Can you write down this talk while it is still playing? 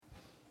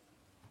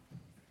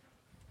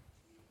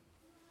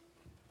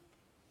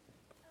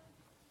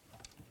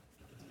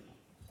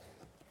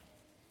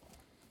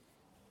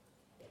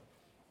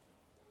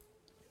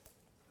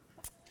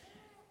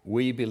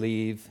We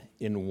believe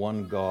in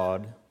one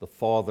God, the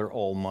Father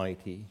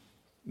Almighty,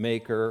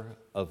 maker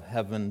of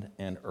heaven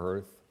and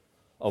earth,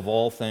 of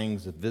all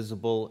things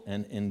visible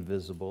and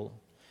invisible,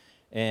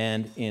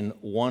 and in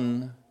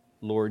one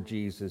Lord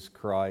Jesus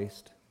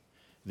Christ,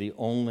 the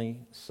only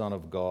Son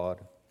of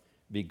God,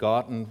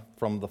 begotten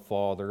from the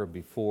Father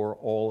before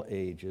all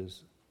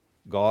ages,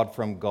 God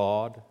from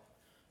God,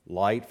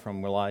 light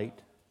from light,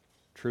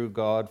 true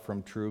God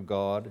from true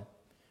God,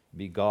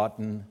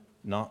 begotten,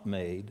 not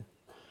made,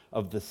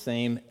 of the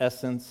same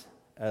essence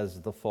as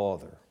the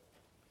Father.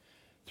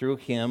 Through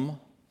him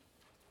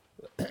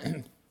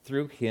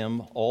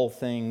all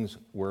things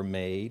were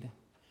made,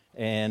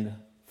 and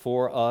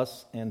for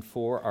us and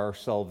for our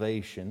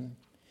salvation,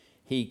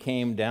 he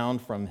came down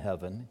from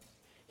heaven.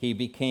 He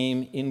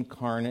became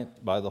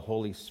incarnate by the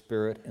Holy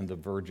Spirit and the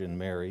Virgin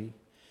Mary,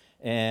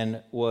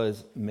 and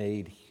was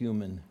made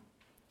human.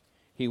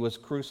 He was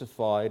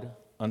crucified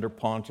under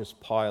Pontius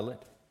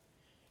Pilate.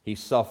 He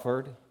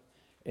suffered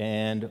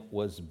and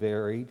was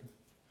buried.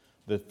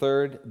 The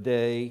third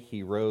day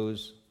he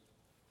rose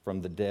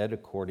from the dead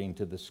according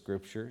to the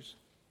Scriptures.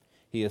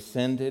 He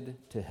ascended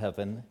to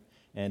heaven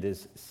and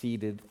is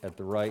seated at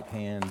the right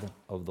hand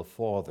of the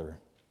Father.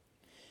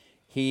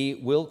 He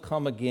will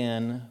come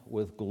again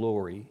with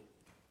glory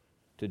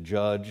to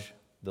judge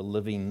the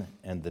living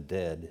and the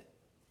dead.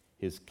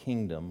 His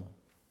kingdom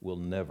will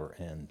never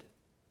end.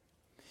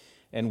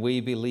 And we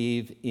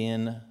believe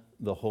in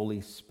the Holy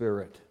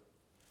Spirit,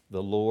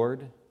 the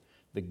Lord,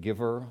 the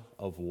giver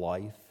of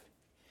life.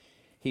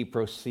 He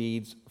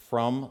proceeds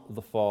from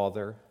the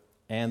Father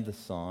and the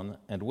Son,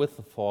 and with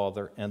the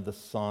Father and the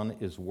Son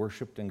is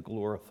worshiped and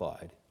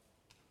glorified.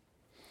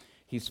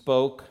 He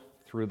spoke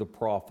through the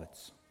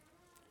prophets.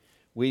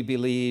 We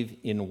believe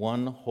in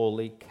one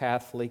holy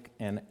Catholic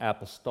and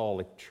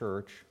Apostolic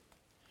Church.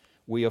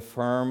 We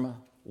affirm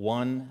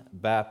one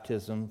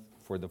baptism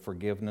for the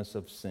forgiveness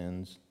of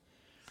sins.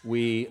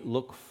 We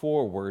look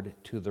forward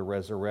to the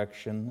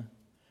resurrection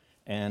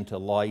and to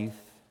life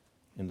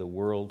in the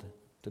world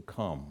to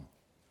come.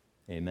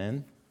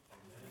 Amen.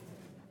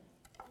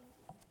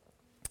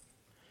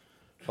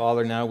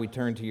 Father, now we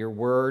turn to your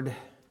word,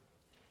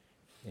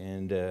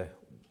 and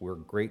we're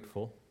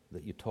grateful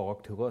that you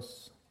talk to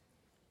us,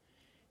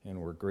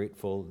 and we're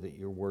grateful that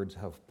your words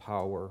have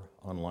power,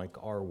 unlike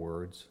our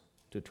words,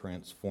 to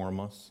transform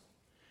us.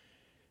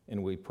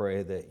 And we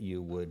pray that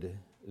you would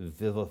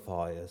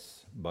vivify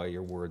us by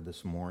your word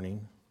this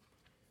morning,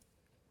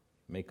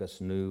 make us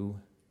new,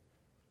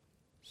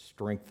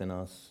 strengthen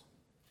us,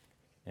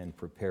 and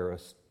prepare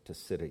us to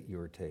sit at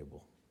your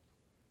table.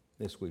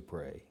 This we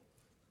pray.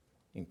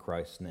 In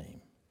Christ's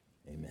name,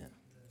 amen.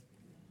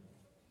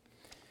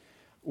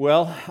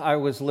 Well, I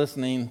was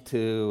listening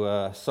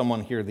to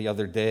someone here the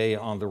other day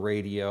on the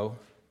radio,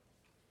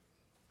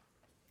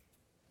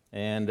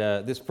 and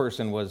this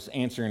person was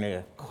answering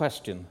a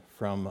question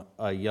from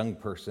a young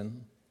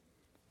person,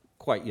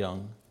 quite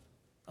young,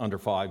 under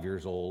 5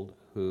 years old,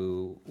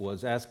 who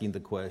was asking the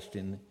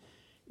question,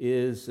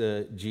 is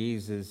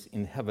Jesus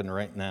in heaven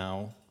right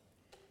now,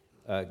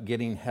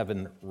 getting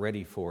heaven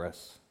ready for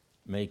us,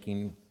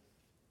 making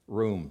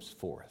rooms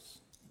for us?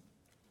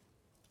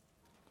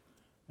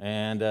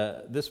 And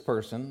this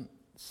person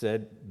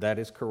said, that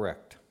is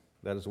correct.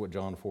 That is what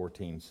John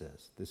 14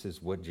 says. This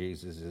is what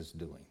Jesus is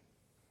doing.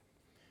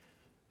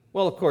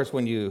 Well, of course,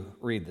 when you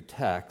read the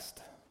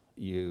text,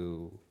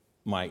 you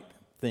might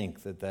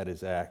think that that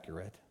is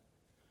accurate,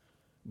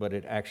 but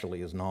it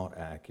actually is not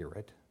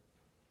accurate.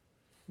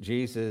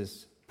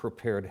 Jesus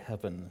prepared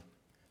heaven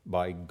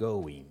by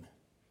going,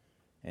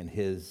 and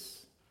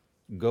his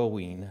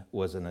going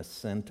was an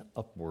ascent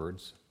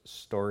upwards,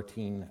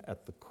 starting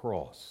at the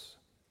cross,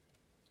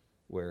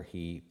 where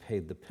he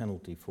paid the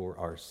penalty for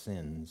our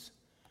sins,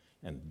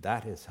 and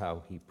that is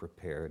how he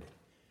prepared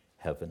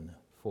heaven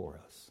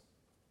for us.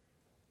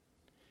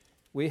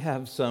 We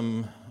have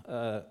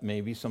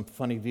maybe some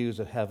funny views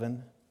of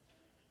heaven.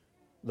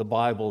 The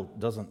Bible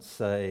doesn't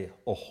say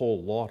a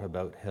whole lot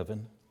about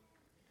heaven,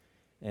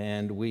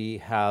 and we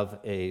have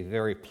a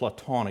very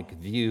Platonic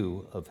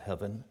view of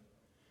heaven.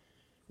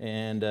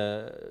 And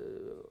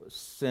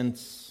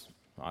since,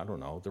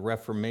 the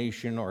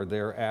Reformation or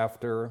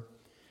thereafter,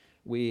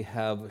 we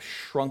have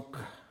shrunk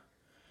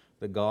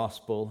the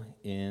gospel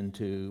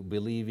into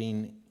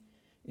believing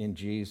in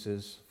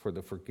Jesus for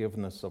the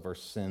forgiveness of our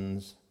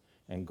sins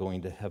and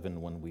going to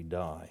heaven when we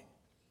die.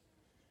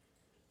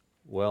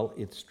 Well,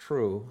 it's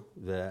true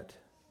that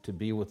to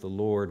be with the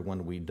Lord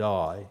when we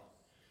die,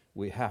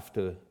 we have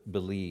to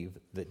believe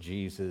that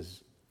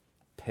Jesus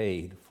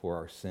paid for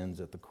our sins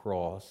at the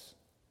cross,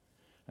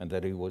 and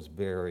that he was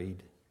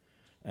buried,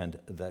 and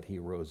that he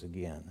rose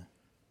again.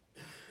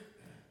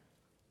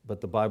 But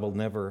the Bible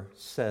never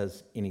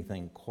says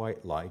anything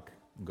quite like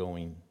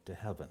going to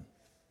heaven.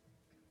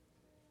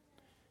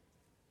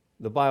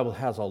 The Bible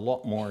has a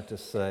lot more to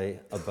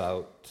say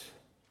about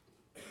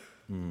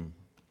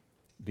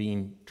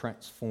being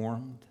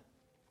transformed,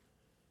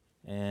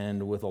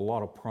 and with a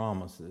lot of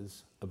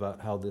promises about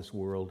how this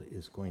world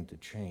is going to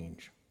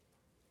change.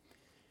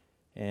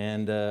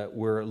 And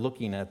we're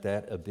looking at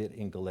that a bit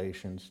in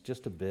Galatians,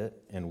 just a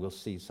bit, and we'll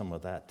see some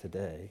of that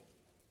today.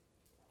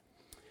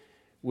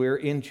 We're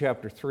in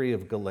chapter 3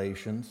 of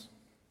Galatians,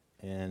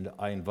 and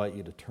I invite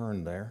you to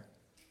turn there.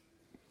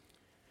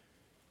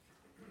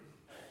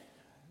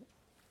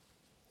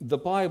 The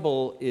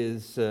Bible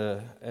is,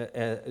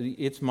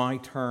 it's my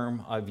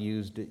term, I've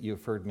used it,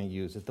 you've heard me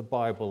use it. The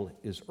Bible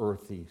is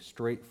earthy,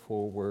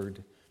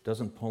 straightforward,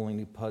 doesn't pull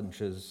any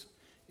punches,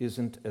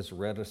 isn't as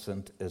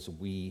reticent as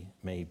we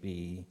may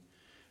be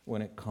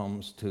when it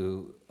comes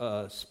to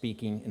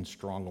speaking in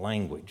strong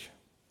language.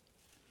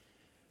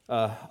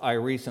 I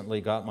recently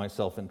got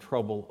myself in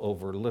trouble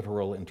over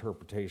literal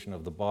interpretation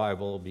of the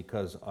Bible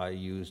because I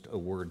used a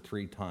word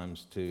 3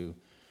 times to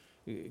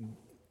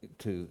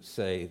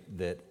say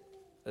that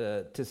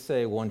to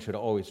say one should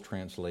always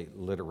translate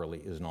literally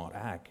is not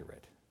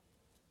accurate.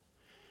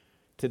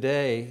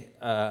 Today,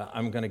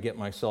 I'm going to get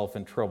myself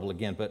in trouble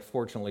again, but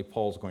fortunately,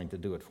 Paul's going to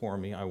do it for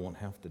me. I won't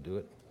have to do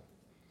it.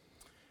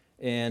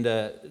 And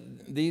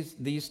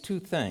these 2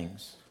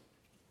 things,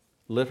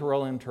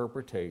 literal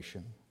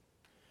interpretation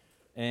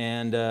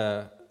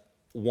and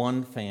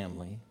one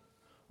family,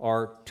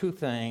 are 2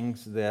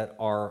 things that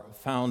are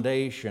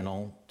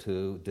foundational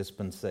to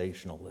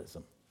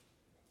dispensationalism.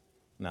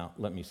 Now,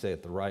 let me say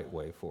it the right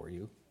way for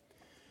you.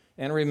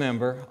 And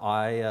remember,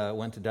 I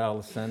went to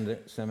Dallas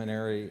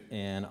Seminary,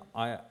 and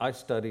I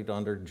studied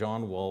under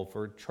John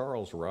Walford,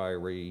 Charles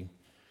Ryrie,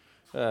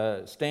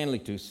 Stanley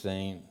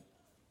Toussaint,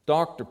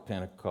 Dr.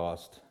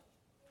 Pentecost,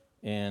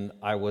 and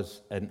I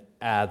was an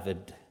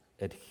avid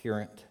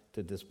adherent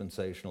to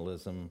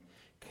dispensationalism,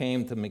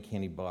 came to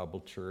McKinney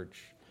Bible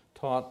Church,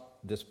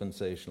 taught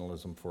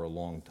dispensationalism for a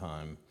long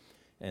time,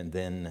 and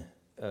then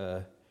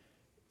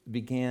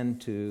began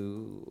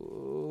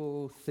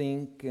to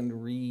think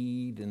and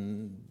read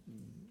and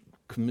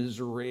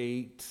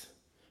commiserate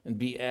and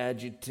be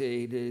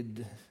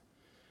agitated,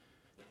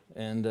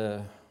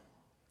 and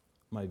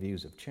my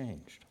views have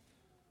changed.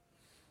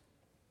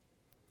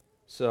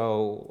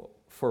 So,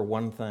 for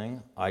one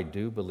thing, I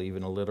do believe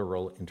in a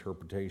literal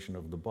interpretation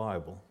of the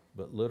Bible,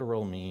 but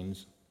literal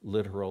means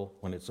literal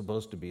when it's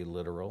supposed to be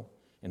literal,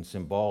 and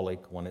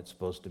symbolic when it's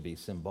supposed to be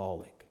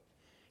symbolic.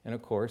 And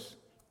of course,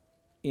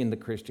 in the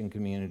Christian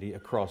community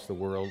across the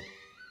world,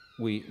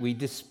 we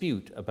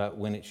dispute about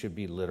when it should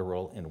be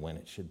literal and when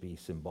it should be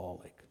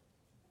symbolic.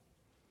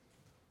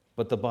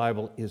 But the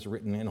Bible is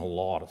written in a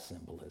lot of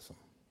symbolism.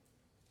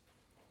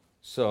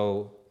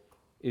 So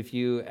if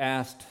you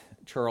asked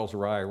Charles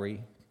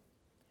Ryrie,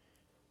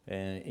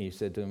 and you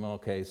said to him,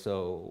 okay,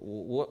 so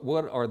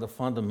what are the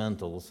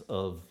fundamentals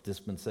of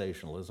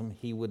dispensationalism?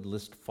 He would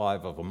list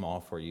 5 of them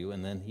off for you,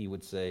 and then he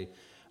would say,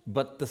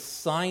 but the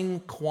sine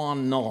qua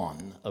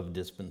non of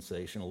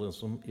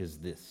dispensationalism is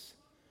this: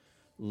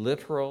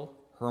 literal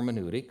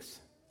hermeneutics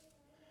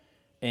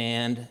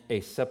and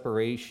a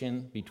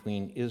separation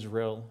between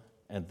Israel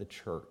and the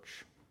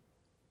church.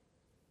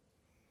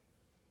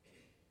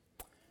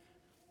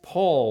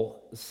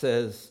 Paul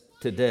says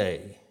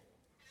today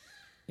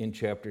in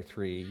chapter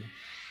 3,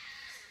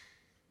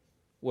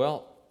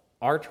 well,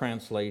 our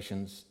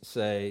translations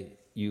say,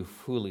 you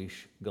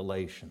foolish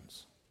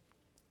Galatians.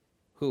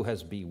 Who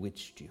has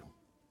bewitched you?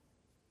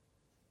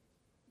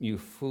 You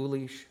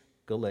foolish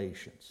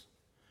Galatians.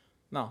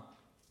 Now,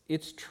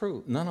 it's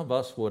true. None of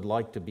us would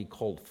like to be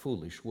called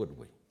foolish, would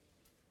we?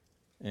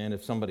 And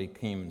if somebody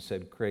came and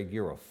said, Craig,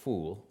 you're a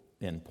fool,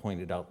 and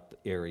pointed out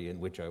the area in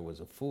which I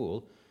was a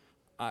fool,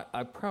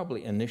 I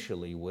probably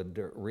initially would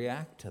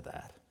react to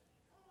that.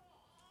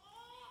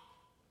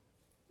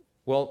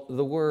 Well,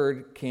 the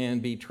word can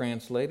be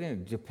translated,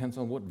 it depends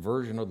on what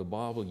version of the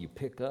Bible you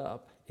pick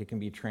up. It can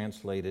be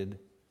translated,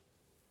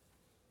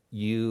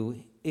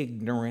 you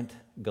ignorant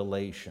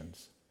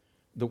Galatians.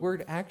 The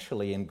word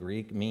actually in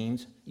Greek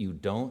means you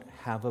don't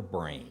have a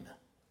brain.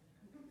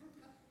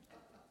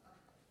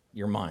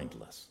 You're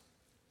mindless.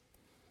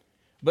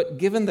 But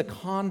given the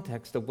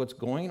context of what's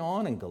going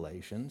on in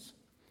Galatians,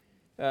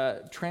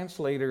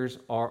 translators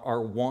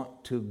are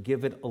want to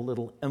give it a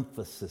little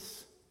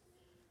emphasis.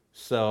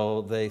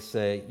 So they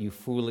say, you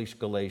foolish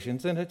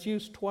Galatians, and it's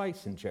used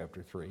twice in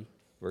chapter 3,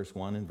 verse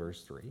 1 and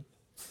verse 3.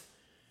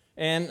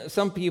 And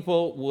some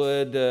people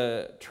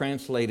would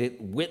translate it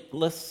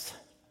witless.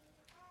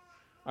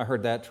 I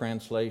heard that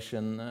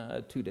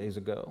translation 2 days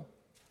ago.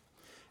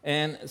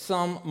 And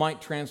some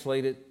might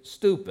translate it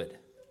stupid.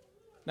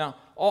 Now,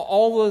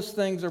 all those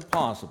things are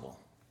possible.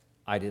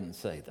 I didn't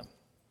say them.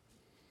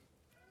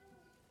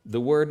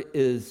 The word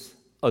is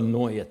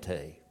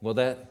anoiete. Well,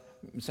 that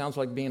sounds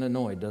like being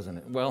annoyed, doesn't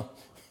it? Well,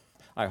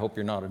 I hope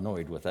you're not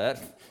annoyed with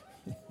that.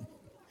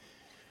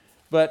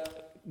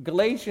 But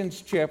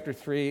Galatians chapter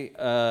 3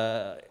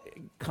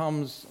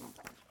 comes,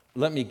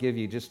 let me give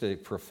you just a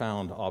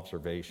profound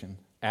observation,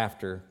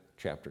 after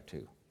chapter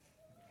 2.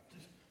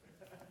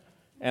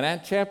 And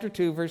at chapter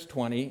 2, verse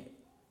 20,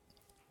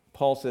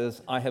 Paul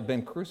says, I have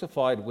been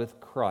crucified with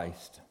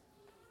Christ,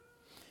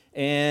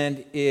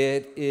 and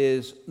it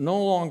is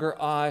no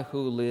longer I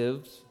who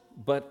lives,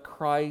 but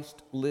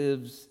Christ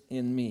lives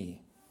in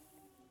me.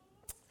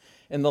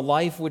 And the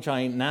life which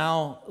I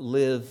now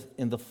live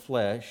in the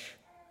flesh,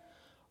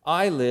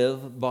 I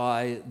live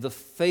by the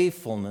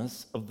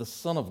faithfulness of the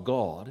Son of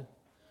God,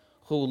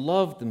 who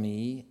loved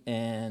me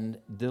and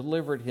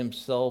delivered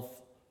himself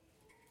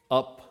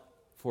up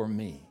for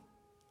me.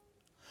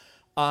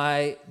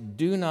 I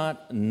do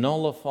not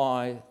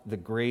nullify the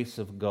grace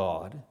of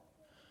God,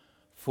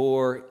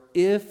 for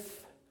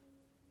if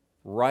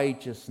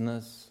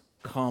righteousness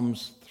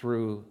comes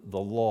through the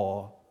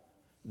law,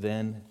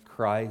 then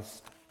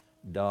Christ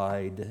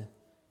died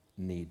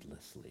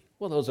needlessly.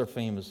 Well, those are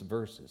famous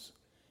verses.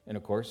 And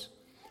of course,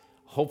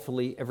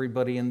 hopefully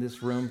everybody in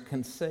this room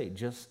can say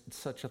just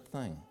such a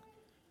thing.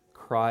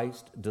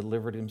 Christ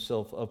delivered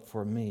himself up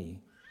for me,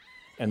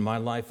 and my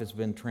life has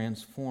been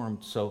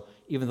transformed. So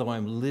even though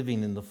I'm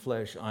living in the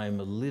flesh, I'm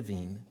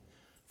living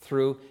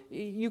through,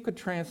 you could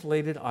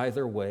translate it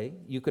either way.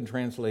 You can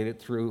translate it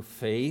through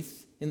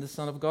faith in the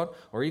Son of God,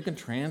 or you can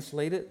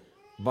translate it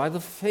by the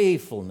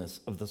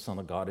faithfulness of the Son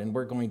of God. And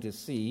we're going to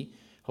see,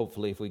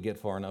 hopefully if we get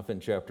far enough in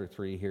chapter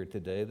 3 here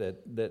today,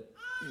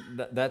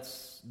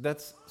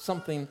 that's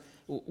something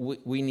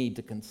we need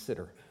to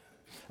consider.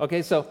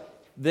 Okay, so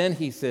then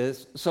he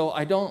says, so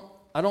I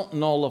don't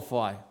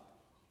nullify,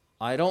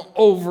 I don't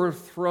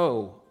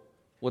overthrow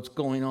what's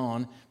going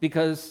on,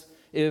 because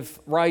if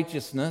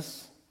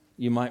righteousness,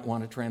 you might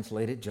want to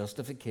translate it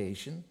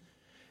justification,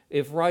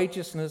 if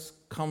righteousness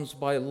comes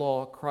by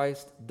law,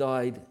 Christ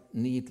died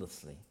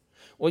needlessly.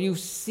 Well, you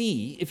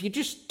see, if you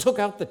just took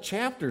out the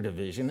chapter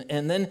division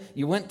and then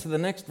you went to the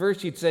next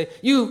verse, you'd say,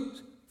 you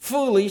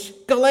foolish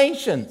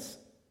Galatians.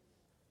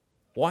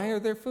 Why are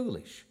they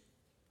foolish?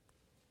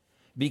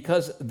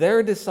 Because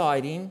they're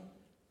deciding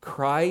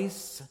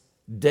Christ's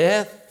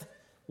death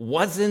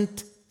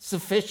wasn't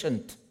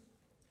sufficient.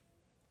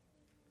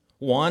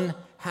 One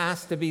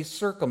has to be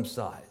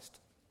circumcised.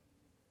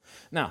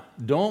 Now,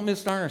 don't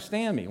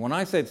misunderstand me. When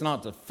I say it's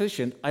not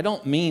sufficient, I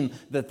don't mean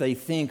that they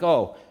think,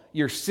 oh,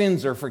 your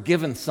sins are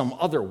forgiven some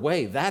other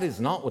way. That is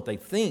not what they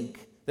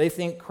think. They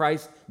think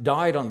Christ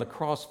died on the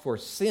cross for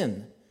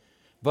sin.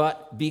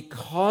 But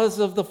because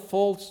of the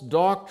false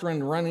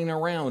doctrine running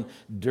around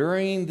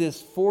during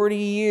this 40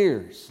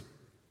 years,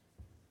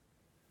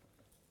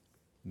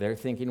 they're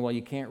thinking, well,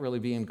 you can't really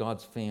be in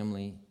God's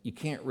family. You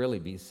can't really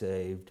be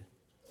saved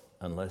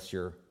unless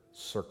you're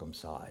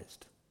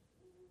circumcised.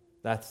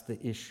 That's the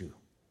issue.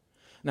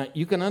 Now,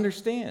 you can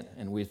understand,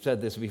 and we've said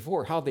this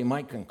before, how they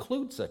might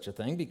conclude such a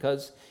thing,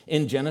 because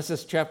in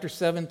Genesis chapter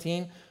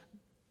 17,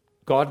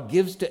 God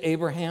gives to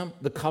Abraham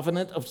the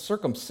covenant of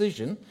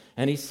circumcision,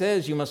 and he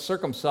says you must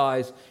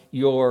circumcise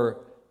your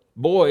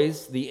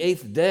boys the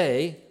 8th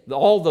day.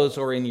 All those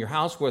who are in your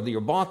house, whether you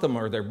bought them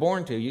or they're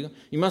born to you,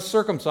 you must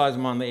circumcise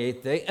them on the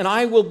 8th day, and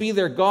I will be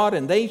their God,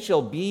 and they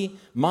shall be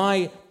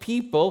my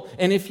people.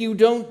 And if you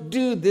don't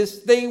do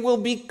this, they will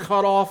be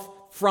cut off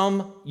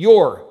from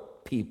your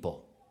people.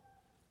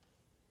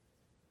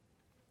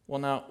 Well,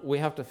 now, we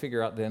have to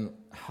figure out then,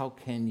 how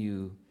can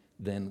you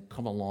then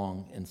come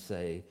along and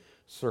say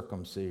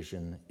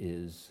circumcision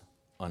is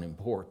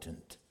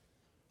unimportant?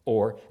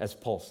 Or, as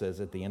Paul says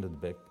at the end of the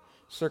book,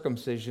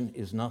 circumcision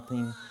is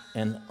nothing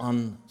and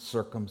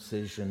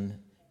uncircumcision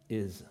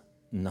is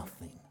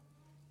nothing.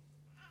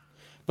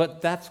 But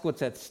that's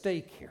what's at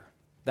stake here.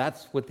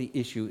 That's what the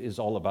issue is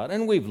all about.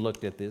 And we've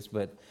looked at this,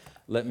 but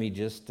let me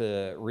just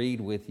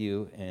read with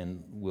you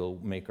and we'll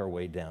make our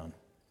way down.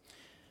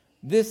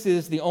 This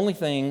is the only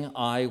thing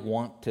I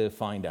want to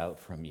find out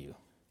from you.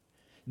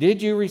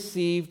 Did you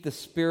receive the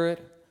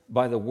Spirit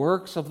by the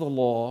works of the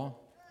law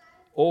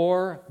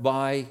or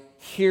by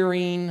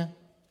hearing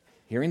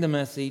the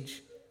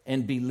message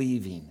and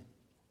believing?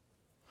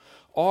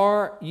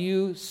 Are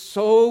you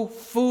so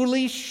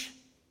foolish?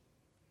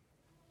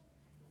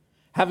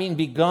 Having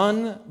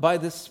begun by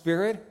the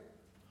Spirit,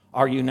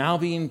 are you now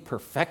being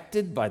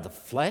perfected by the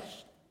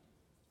flesh?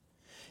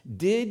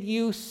 Did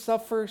you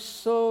suffer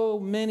so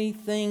many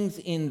things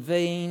in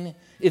vain,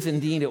 if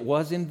indeed it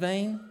was in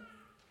vain?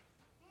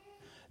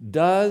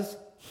 Does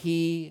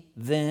he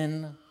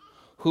then,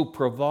 who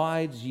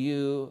provides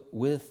you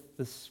with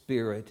the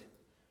Spirit,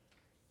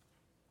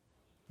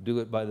 do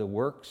it by the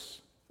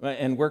works,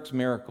 and works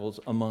miracles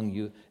among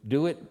you,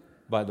 do it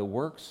by the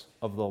works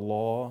of the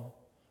law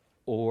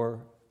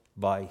or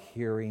by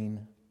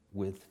hearing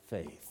with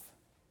faith?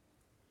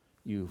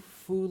 You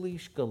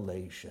foolish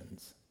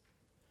Galatians.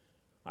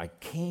 I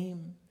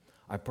came,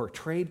 I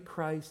portrayed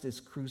Christ as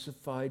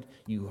crucified,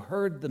 you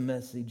heard the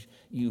message,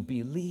 you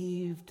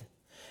believed,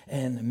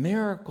 and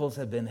miracles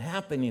have been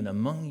happening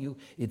among you.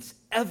 It's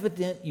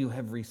evident you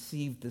have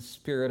received the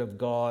Spirit of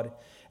God,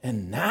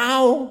 and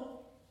now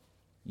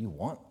you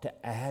want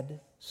to add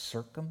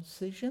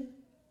circumcision?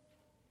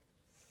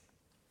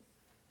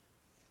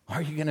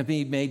 Are you going to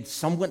be made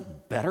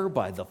somewhat better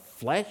by the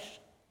flesh,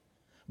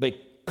 by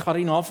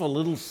cutting off a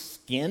little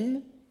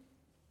skin?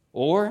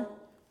 Or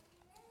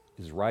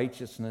is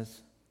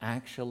righteousness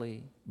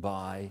actually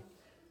by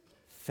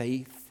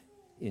faith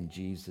in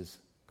Jesus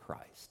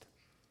Christ?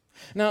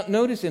 Now,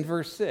 notice in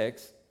verse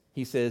 6,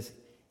 he says,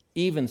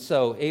 Even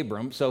so,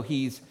 Abram, so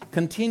he's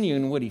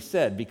continuing what he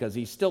said because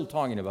he's still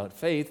talking about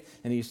faith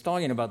and he's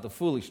talking about the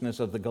foolishness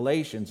of the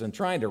Galatians and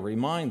trying to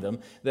remind them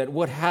that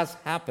what has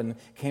happened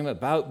came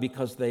about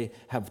because they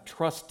have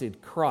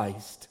trusted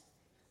Christ,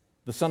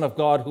 the Son of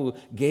God who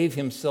gave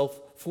himself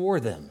for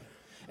them.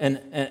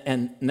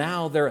 And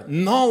now they're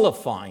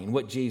nullifying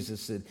what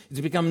Jesus said.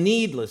 It's become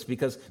needless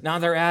because now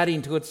they're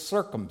adding to its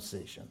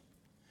circumcision.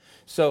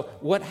 So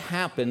what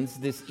happens,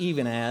 this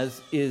even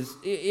as, is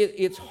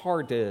it's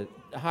hard to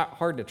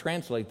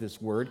translate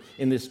this word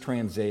in this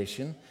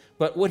transition,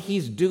 but what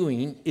he's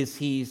doing is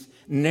he's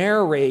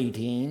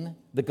narrating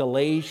the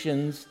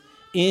Galatians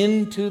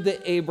into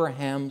the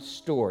Abraham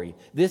story.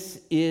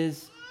 This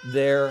is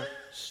their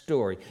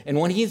story. And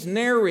when he's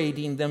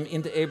narrating them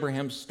into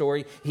Abraham's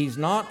story, he's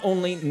not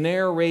only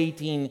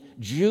narrating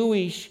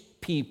Jewish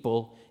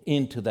people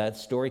into that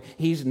story,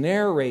 he's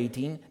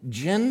narrating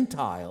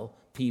Gentile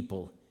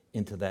people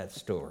into that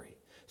story.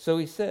 So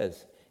he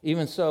says,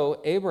 even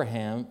so,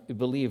 Abraham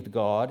believed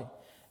God,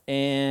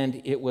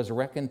 and it was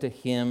reckoned to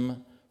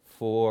him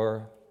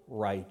for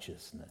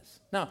righteousness.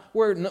 Now,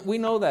 we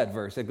know that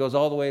verse. It goes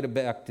all the way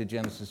back to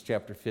Genesis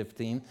chapter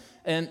 15.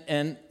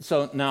 And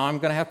so now I'm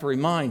going to have to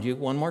remind you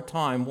one more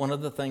time one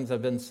of the things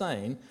I've been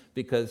saying,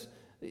 because,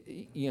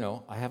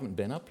 I haven't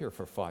been up here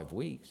for 5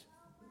 weeks.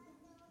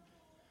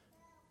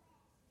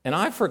 And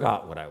I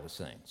forgot what I was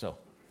saying.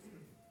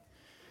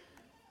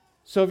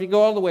 So if you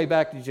go all the way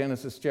back to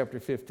Genesis chapter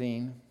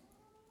 15,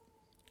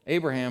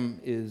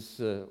 Abraham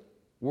is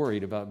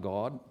worried about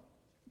God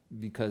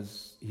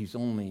because he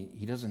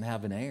doesn't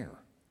have an heir.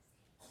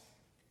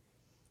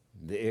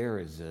 The heir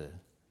is a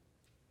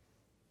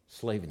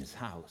slave in his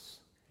house.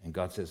 And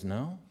God says,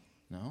 no,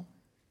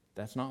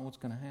 that's not what's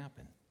going to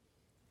happen.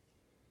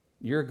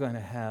 You're going to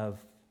have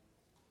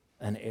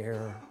an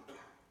heir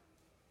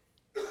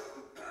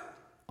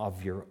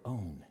of your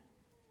own.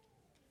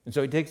 And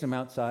so he takes him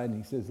outside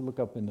and he says, look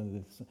up into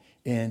this.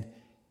 And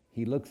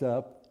he looks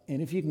up,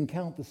 and if you can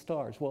count the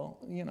stars, well,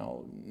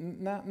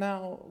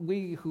 now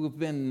we who've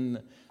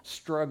been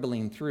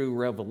struggling through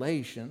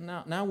Revelation,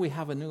 now we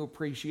have a new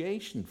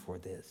appreciation for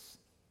this.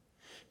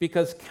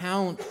 Because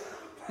count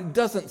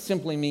doesn't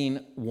simply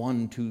mean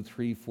 1, 2,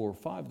 3, 4,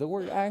 5. The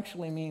word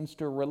actually means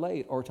to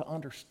relate or to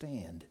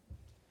understand.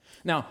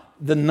 Now,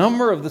 the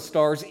number of the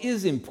stars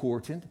is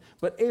important,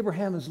 but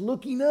Abraham is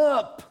looking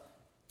up.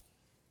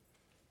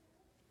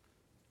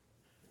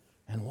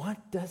 And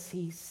what does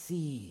he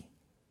see?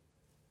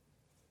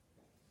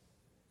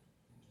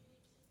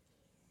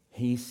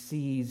 He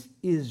sees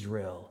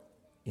Israel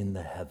in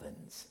the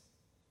heavens.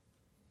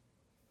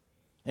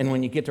 And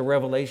when you get to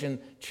Revelation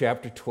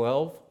chapter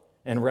 12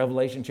 and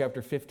Revelation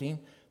chapter 15,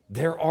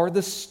 there are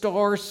the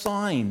star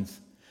signs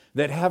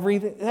that have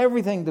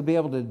everything to be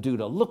able to do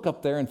to look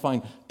up there and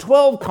find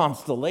 12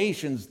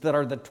 constellations that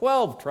are the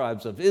 12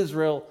 tribes of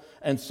Israel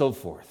and so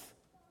forth.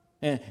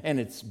 And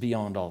it's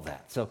beyond all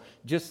that. So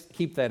just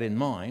keep that in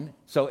mind.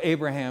 So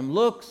Abraham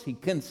looks, he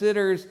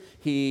considers,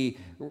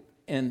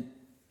 and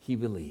he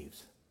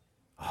believes.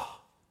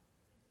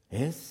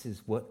 This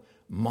is what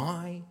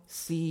my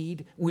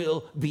seed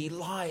will be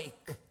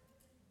like.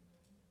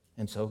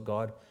 And so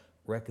God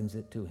reckons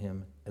it to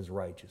him as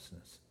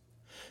righteousness.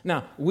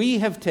 Now, we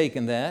have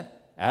taken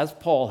that, as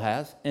Paul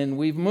has, and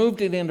we've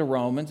moved it into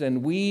Romans,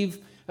 and we've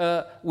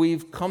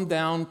come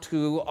down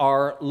to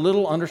our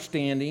little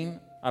understanding.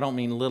 I don't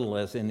mean little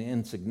as in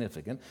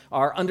insignificant.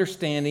 Our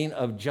understanding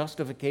of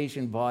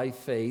justification by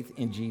faith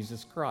in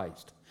Jesus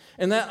Christ.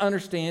 And that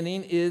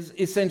understanding is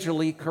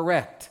essentially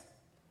correct.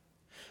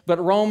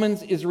 But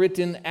Romans is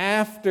written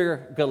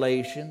after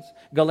Galatians.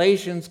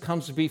 Galatians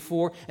comes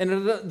before, and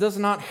it does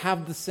not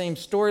have the same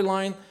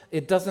storyline.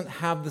 It doesn't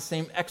have the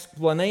same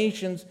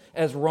explanations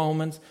as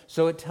Romans.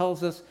 So it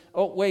tells us,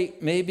 oh,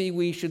 wait, maybe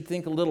we should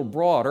think a little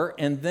broader.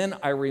 And then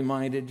I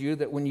reminded you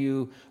that when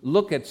you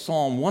look at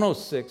Psalm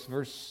 106,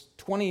 verse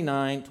 28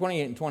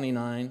 and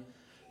 29,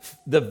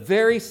 the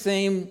very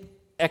same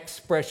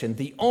expression,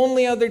 the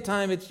only other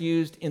time it's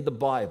used in the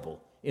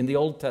Bible, in the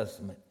Old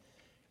Testament,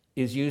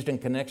 is used in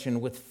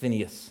connection with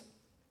Phinehas,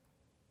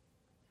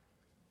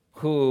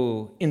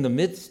 who, in the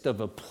midst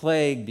of a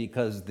plague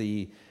because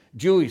the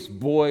Jewish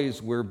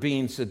boys were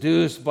being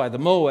seduced by the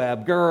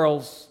Moab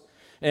girls,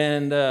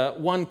 and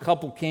one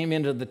couple came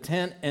into the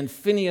tent, and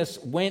Phinehas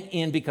went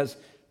in because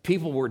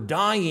people were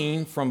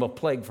dying from a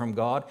plague from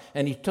God,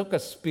 and he took a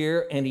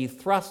spear and he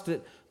thrust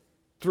it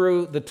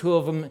through the two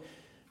of them.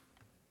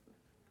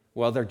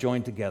 Well, they're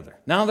joined together.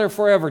 Now they're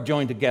forever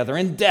joined together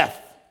in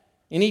death,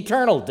 in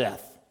eternal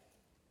death.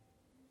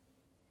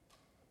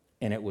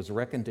 And it was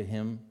reckoned to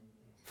him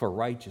for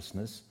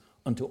righteousness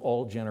unto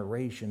all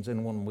generations.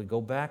 And when we go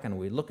back and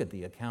we look at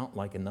the account,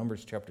 like in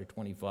Numbers chapter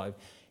 25,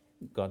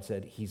 God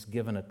said he's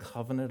given a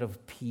covenant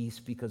of peace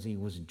because he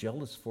was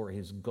jealous for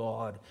his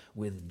God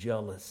with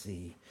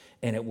jealousy.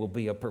 And it will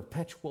be a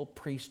perpetual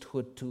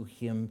priesthood to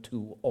him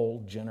to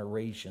all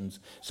generations.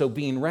 So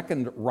being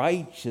reckoned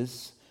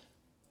righteous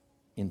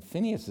in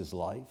Phinehas'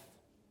 life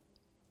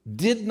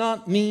did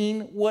not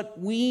mean what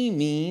we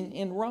mean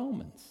in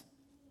Romans.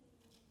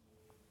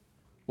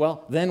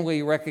 Well, then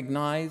we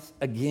recognize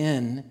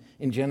again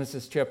in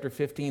Genesis chapter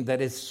 15 that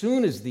as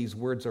soon as these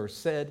words are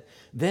said,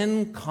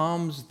 then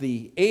comes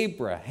the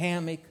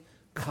Abrahamic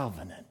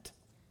covenant.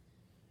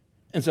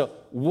 And so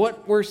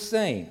what we're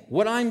saying,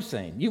 what I'm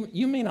saying,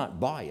 you may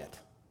not buy it.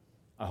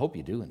 I hope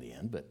you do in the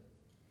end, but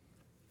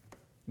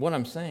what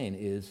I'm saying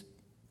is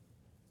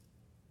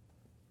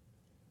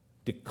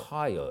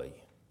dikaioi,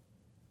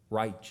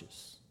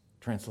 righteous,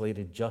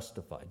 translated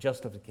justified,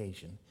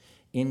 justification,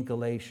 in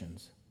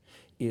Galatians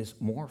is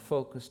more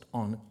focused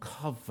on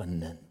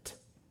covenant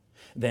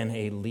than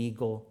a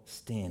legal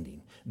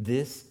standing.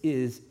 This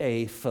is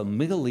a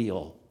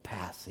familial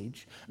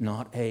passage,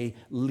 not a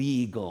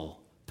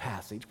legal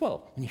passage.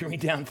 Well, when you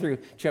read down through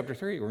chapter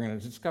 3, we're going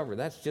to discover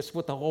that's just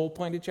what the whole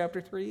point of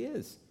chapter 3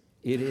 is.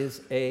 It is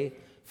a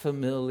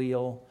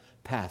familial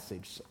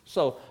passage.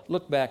 So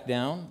look back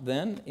down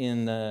then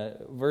in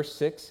verse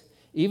 6.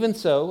 Even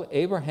so,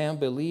 Abraham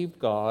believed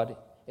God,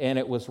 and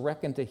it was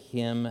reckoned to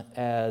him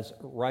as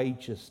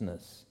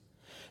righteousness.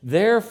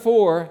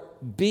 Therefore,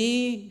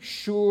 be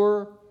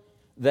sure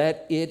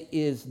that it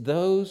is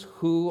those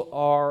who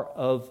are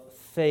of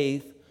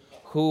faith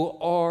who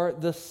are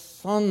the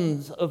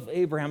sons of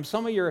Abraham.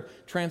 Some of your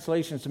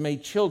translations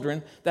made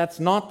children. That's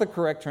not the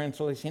correct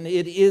translation.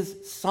 It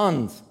is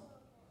sons.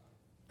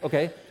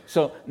 Okay?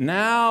 So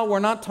now we're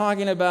not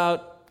talking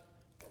about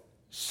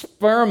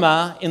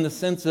sperma in the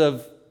sense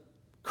of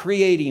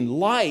creating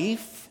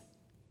life.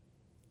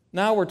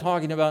 Now we're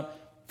talking about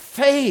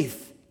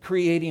faith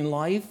creating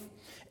life,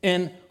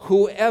 and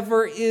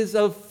whoever is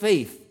of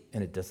faith,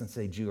 and it doesn't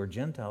say Jew or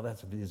Gentile,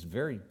 that's his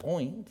very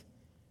point,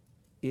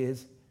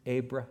 is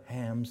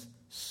Abraham's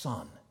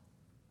son.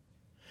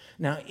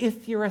 Now,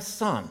 if you're a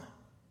son,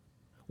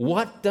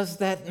 what does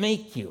that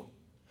make you?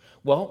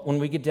 Well, when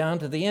we get down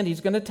to the end, he's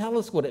going to tell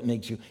us what it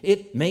makes you.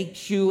 It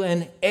makes you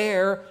an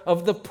heir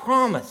of the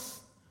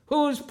promise.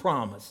 Whose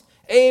promise?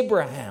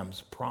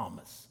 Abraham's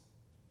promise.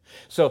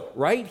 So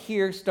right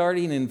here,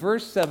 starting in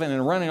verse 7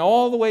 and running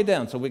all the way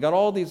down. So we got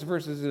all these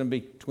verses in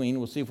between.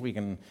 We'll see if we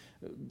can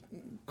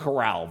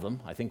corral them.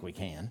 I think we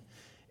can.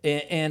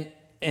 And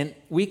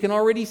we can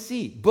already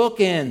see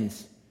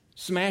bookends.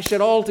 Smash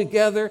it all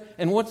together.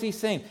 And what's he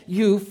saying?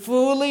 You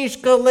foolish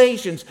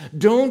Galatians,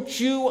 don't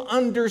you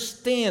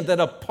understand that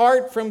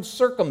apart from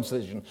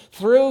circumcision,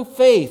 through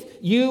faith,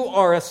 you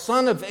are a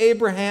son of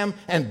Abraham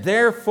and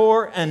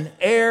therefore an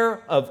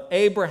heir of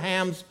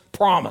Abraham's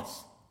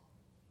promise?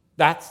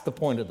 That's the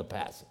point of the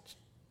passage.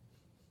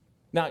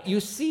 Now, you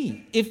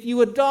see, if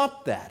you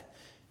adopt that,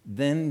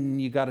 then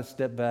you got to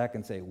step back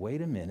and say,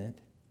 wait a minute.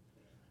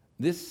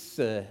 This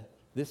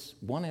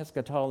one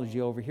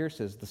eschatology over here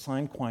says the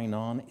sine qua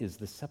non is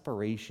the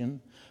separation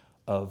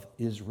of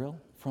Israel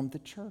from the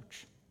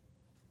church.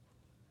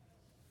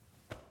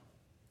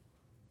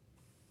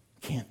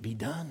 Can't be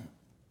done.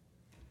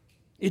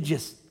 It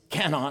just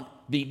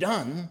cannot be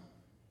done.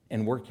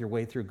 And work your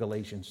way through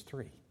Galatians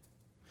 3.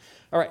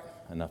 All right,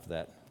 enough of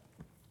that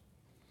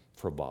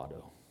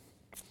bravado.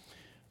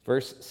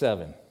 Verse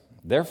 7,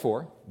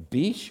 therefore,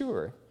 be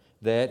sure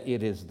that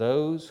it is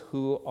those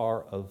who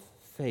are of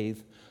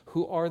faith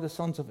who are the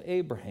sons of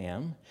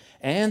Abraham,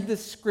 and the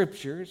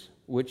Scriptures,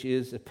 which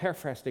is a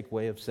paraphrastic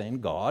way of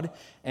saying God,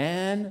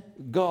 and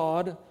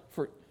God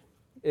for...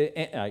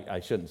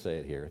 I shouldn't say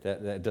it here.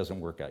 That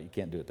doesn't work out. You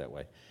can't do it that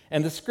way.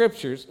 And the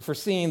Scriptures,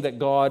 foreseeing that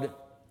God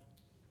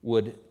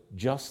would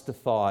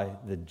justify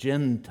the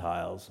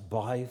Gentiles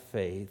by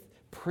faith,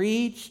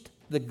 preached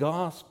the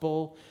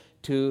gospel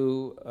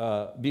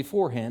to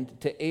beforehand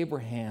to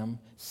Abraham,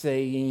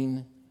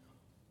 saying,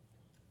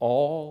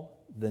 all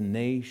the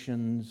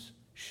nations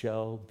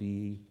shall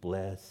be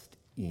blessed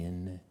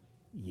in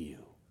you.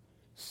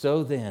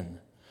 So then,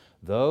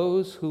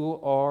 those who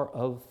are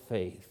of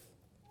faith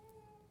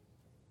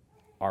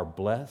are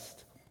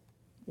blessed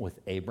with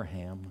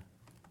Abraham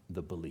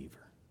the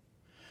believer.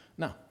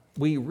 Now,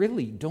 we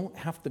really don't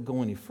have to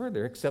go any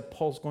further except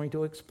Paul's going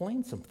to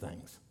explain some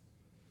things.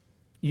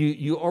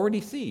 You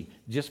already see,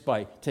 just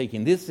by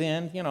taking this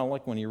in,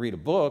 like when you read a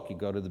book, you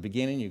go to the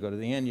beginning, you go to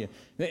the end,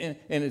 and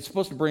it's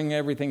supposed to bring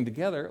everything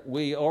together.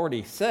 We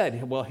already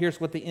said, well, here's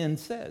what the end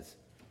says.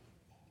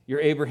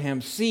 You're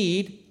Abraham's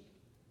seed,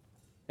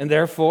 and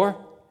therefore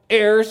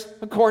heirs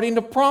according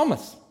to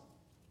promise.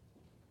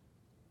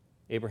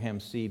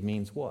 Abraham's seed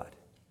means what?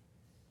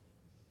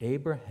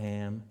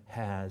 Abraham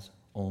has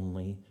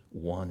only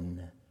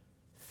one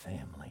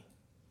family.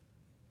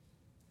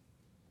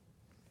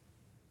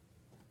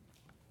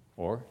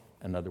 Or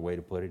another way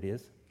to put it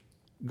is,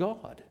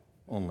 God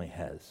only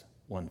has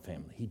one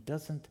family. He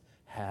doesn't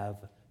have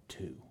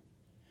two.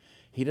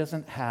 He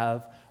doesn't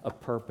have a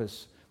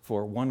purpose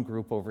for one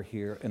group over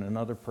here and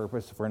another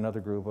purpose for another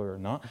group, or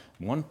not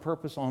one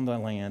purpose on the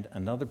land,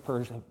 another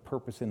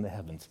purpose in the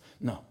heavens.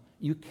 No,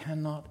 you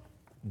cannot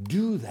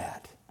do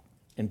that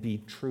and be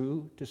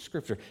true to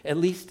Scripture. At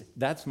least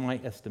that's my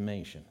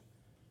estimation.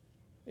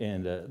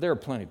 And there are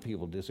plenty of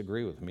people who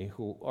disagree with me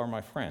who are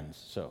my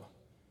friends, so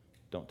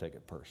don't take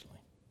it personally.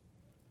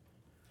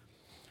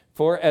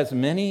 For as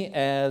many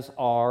as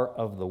are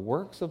of the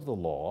works of the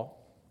law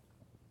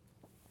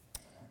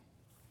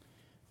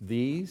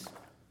these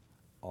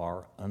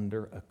are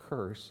under a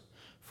curse,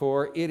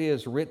 for it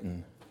is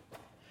written,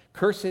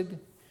 cursed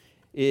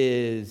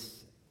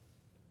is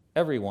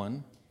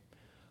everyone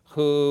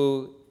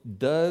who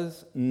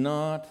does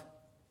not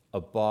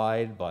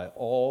abide by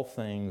all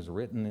things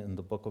written in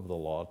the book of the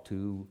law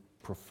to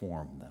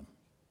perform them.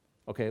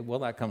 Okay, well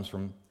that comes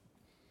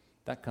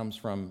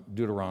from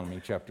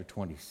Deuteronomy chapter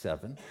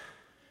 27.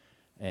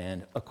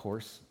 And of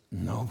course,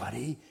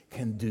 nobody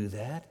can do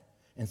that.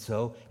 And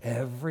so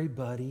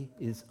everybody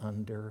is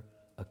under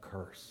a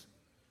curse.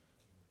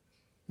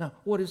 Now,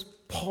 what is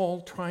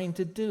Paul trying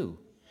to do?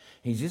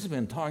 He's just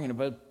been talking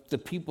about the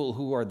people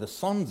who are the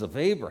sons of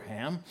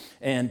Abraham.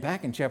 And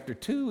back in chapter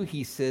 2,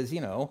 he says,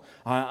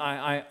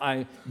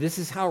 this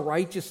is how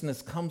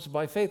righteousness comes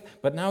by faith.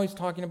 But now he's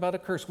talking about a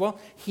curse. Well,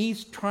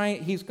 he's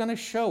going to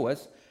show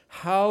us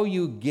how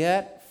you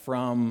get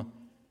from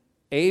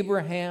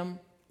Abraham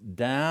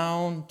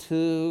down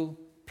to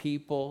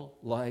people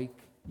like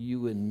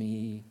you and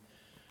me,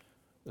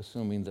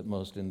 assuming that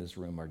most in this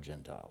room are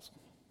Gentiles.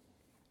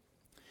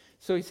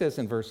 So he says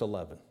in verse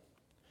 11,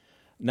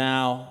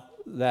 now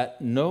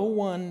that no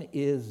one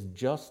is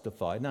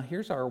justified. Now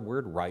here's our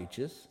word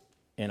righteous,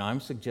 and I'm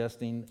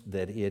suggesting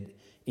that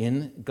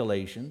in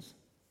Galatians,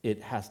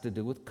 it has to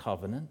do with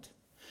covenant.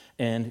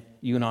 And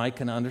you and I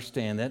can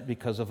understand that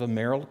because of a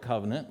marital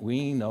covenant.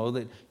 We know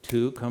that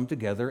two come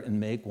together and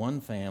make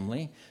one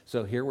family.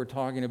 So here we're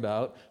talking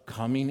about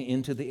coming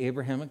into the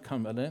Abrahamic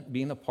covenant,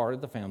 being a part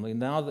of the family.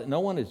 Now that no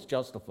one is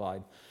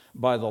justified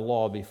by the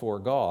law before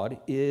God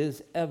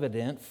is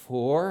evident,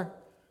 for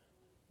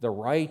the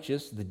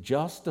righteous, the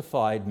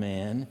justified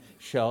man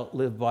shall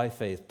live by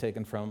faith,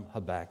 taken from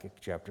Habakkuk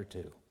chapter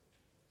 2.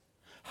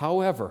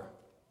 However,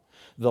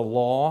 the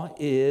law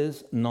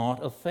is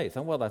not of faith.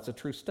 And well, that's a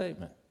true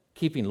statement.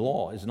 Keeping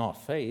law is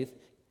not faith.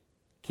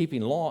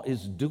 Keeping law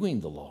is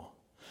doing the law.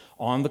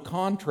 On the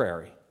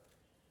contrary,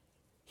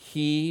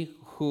 he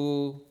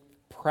who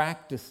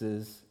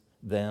practices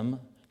them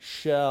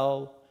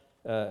shall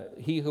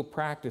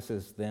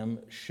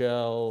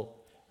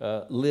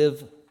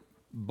live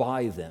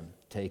by them,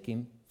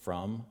 taking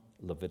from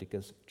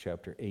Leviticus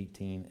chapter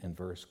 18 and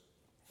verse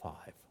 5.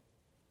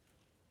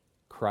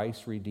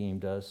 Christ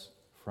redeemed us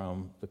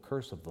from the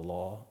curse of the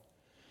law,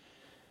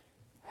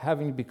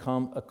 having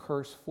become a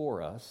curse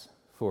for us,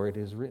 for it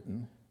is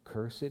written,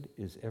 cursed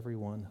is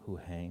everyone who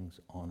hangs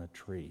on a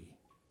tree.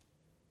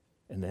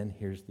 And then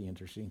here's the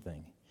interesting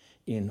thing.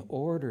 In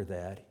order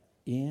that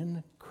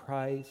in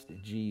Christ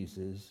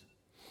Jesus,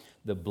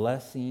 the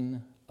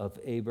blessing of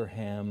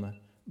Abraham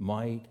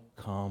might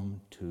come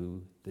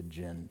to the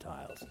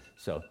Gentiles.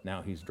 So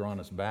now he's drawn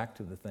us back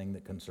to the thing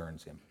that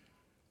concerns him.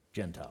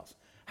 Gentiles.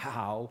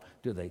 How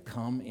do they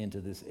come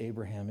into this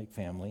Abrahamic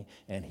family?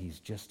 And he's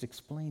just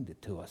explained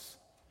it to us.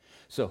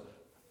 So,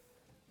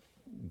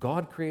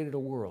 God created a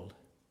world.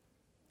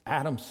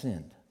 Adam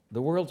sinned.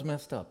 The world's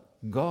messed up.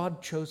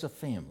 God chose a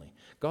family.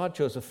 God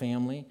chose a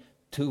family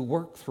to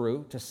work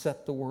through to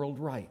set the world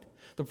right.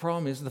 The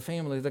problem is the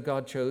family that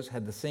God chose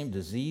had the same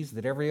disease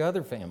that every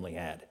other family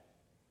had.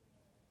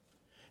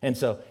 And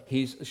so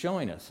he's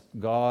showing us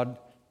God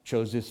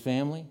chose his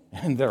family,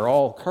 and they're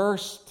all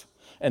cursed.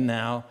 And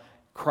now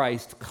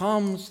Christ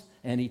comes,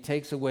 and he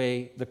takes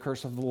away the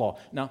curse of the law.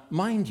 Now,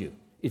 mind you,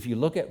 if you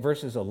look at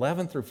verses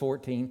 11 through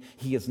 14,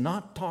 he is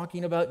not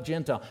talking about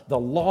Gentile. The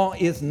law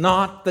is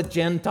not the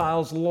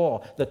Gentiles'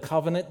 law. The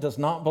covenant does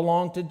not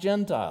belong to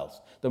Gentiles.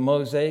 The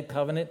Mosaic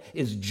covenant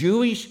is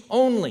Jewish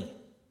only.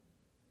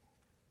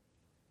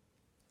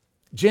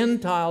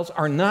 Gentiles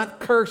are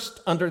not cursed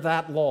under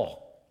that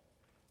law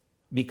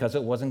because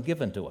it wasn't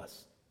given to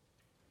us.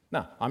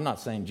 Now, I'm not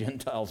saying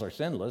Gentiles are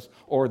sinless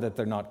or that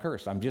they're not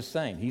cursed. I'm just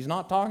saying he's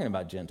not talking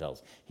about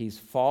Gentiles. He's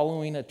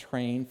following a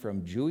train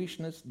from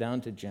Jewishness down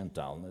to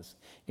Gentileness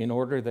in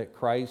order that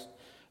Christ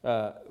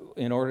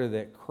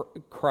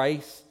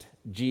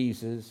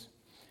Jesus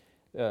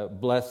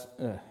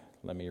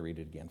let me read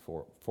it again,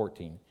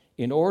 14.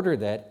 In order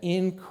that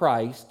in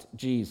Christ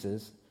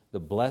Jesus the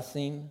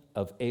blessing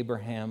of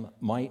Abraham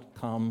might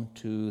come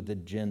to the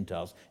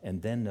Gentiles. And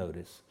then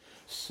notice,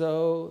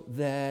 so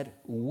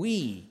that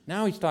we,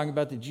 now he's talking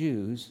about the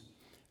Jews,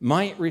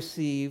 might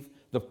receive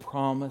the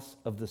promise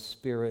of the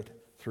Spirit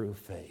through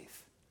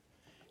faith.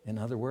 In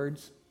other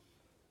words,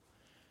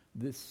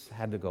 this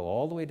had to go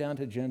all the way down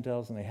to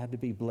Gentiles, and they had to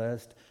be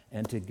blessed,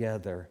 and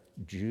together,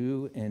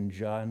 Jew and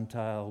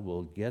Gentile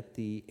will get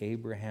the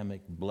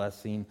Abrahamic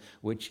blessing,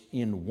 which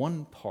in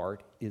one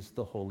part is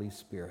the Holy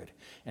Spirit.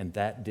 And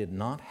that did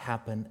not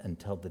happen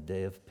until the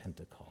day of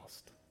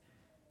Pentecost.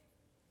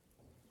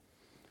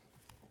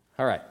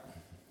 All right.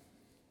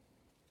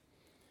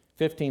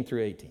 15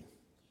 through 18.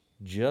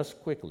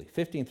 Just quickly,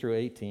 15 through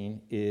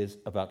 18 is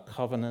about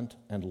covenant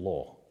and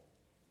law.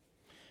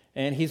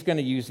 And he's going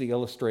to use the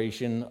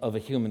illustration of a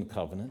human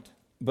covenant,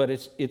 but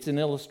it's an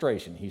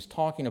illustration. He's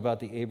talking about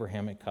the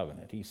Abrahamic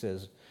covenant. He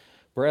says,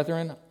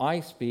 "Brethren,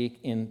 I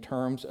speak in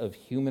terms of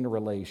human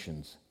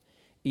relations,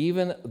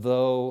 even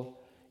though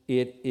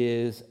it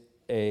is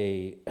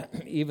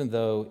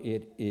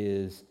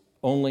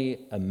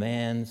only a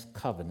man's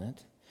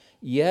covenant.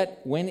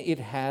 Yet when it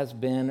has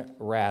been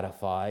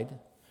ratified,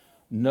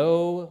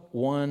 no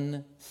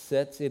one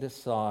sets it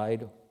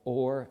aside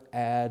or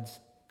adds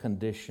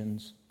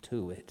conditions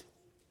to it.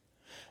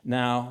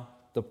 Now,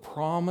 the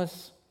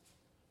promise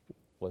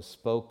was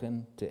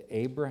spoken to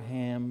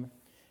Abraham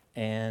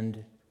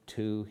and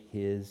to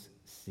his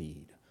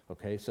seed.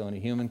 Okay, so in a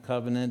human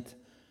covenant,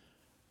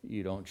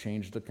 you don't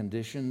change the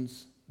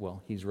conditions.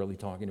 Well, he's really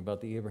talking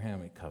about the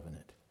Abrahamic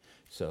covenant.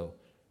 So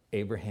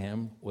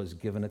Abraham was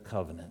given a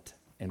covenant,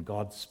 and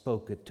God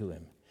spoke it to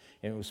him.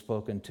 And it was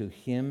spoken to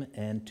him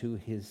and to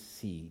his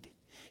seed.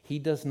 He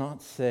does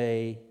not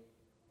say,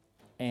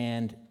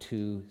 and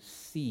to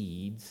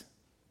seeds,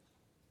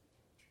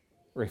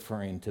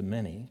 referring to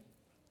many,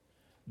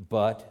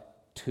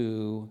 but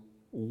to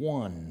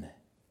one,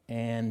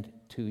 and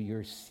to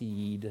your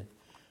seed,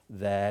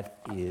 that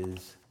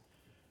is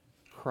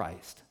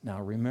Christ.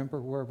 Now remember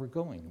where we're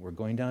going. We're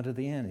going down to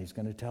the end. He's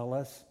going to tell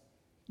us,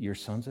 you're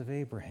sons of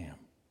Abraham.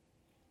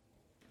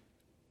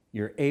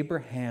 You're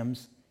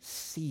Abraham's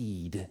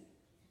seed.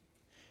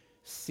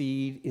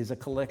 Seed is a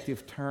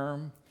collective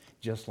term,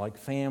 just like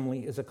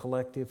family is a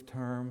collective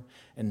term.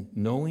 And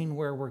knowing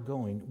where we're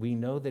going, we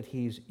know that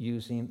he's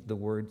using the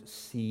word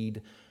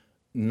seed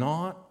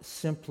not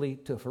simply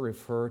to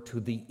refer to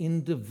the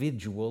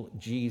individual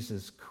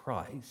Jesus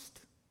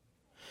Christ,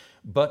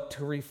 but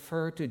to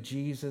refer to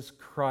Jesus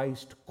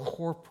Christ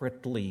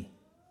corporately.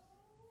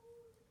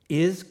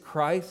 Is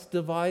Christ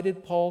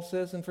divided, Paul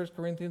says in 1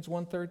 Corinthians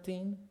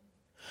 1:13?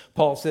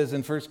 Paul says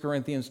in 1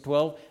 Corinthians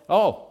 12,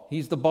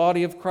 he's the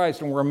body of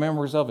Christ and we're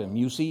members of him.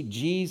 You see,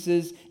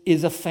 Jesus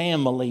is a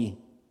family.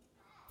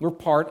 We're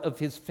part of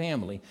his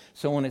family.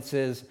 So when it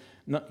says,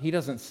 no, he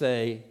doesn't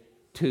say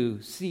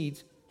to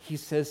seeds, he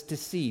says to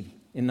seed.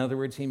 In other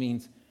words, he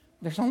means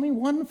there's only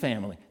one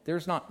family.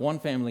 There's not one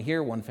family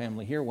here, one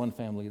family here, one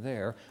family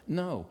there.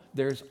 No,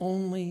 there's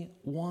only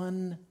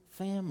one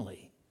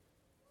family.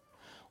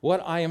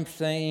 What I am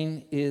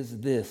saying is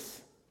this: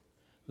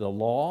 the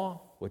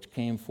law, which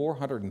came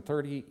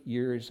 430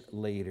 years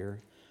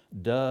later,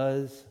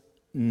 does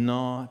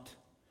not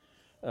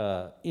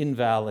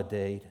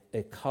invalidate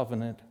a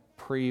covenant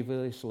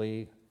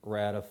previously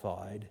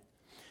ratified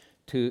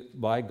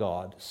by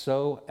God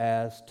so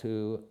as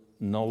to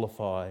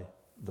nullify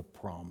the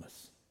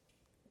promise.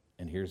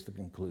 And here's the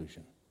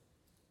conclusion.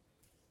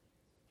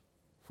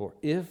 For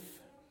if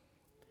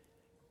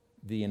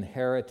the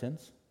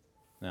inheritance,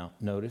 now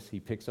notice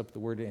he picks up the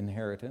word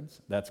inheritance,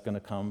 that's going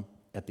to come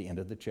at the end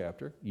of the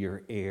chapter.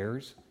 You're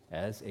heirs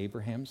as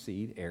Abraham's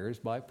seed, heirs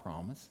by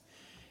promise.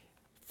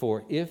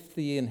 For if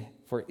the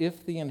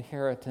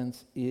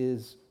inheritance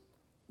is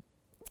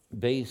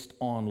based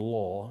on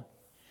law,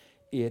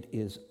 it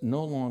is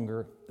no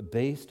longer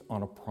based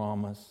on a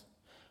promise,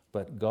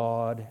 but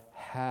God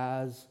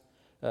has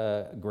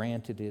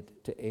granted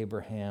it to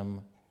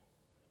Abraham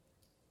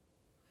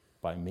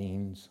by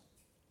means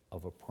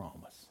of a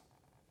promise.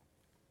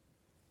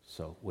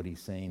 So what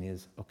he's saying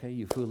is, okay,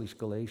 you foolish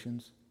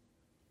Galatians,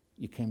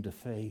 you came to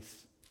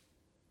faith.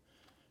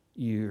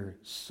 You're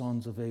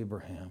sons of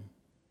Abraham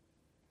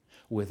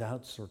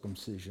without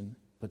circumcision,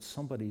 but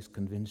somebody's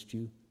convinced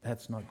you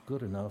that's not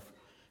good enough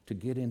to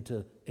get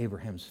into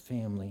Abraham's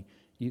family.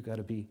 You got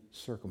to be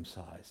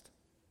circumcised.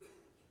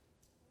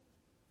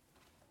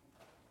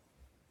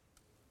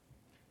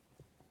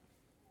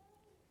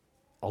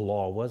 A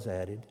law was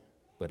added,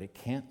 but it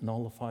can't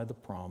nullify the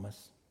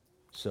promise.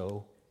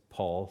 So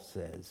Paul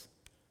says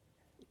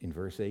in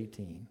verse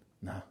 18,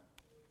 now,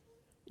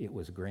 it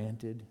was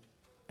granted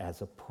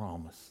as a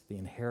promise, the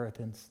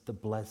inheritance, the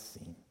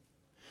blessing.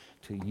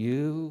 To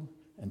you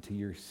and to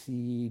your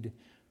seed,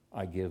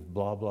 I give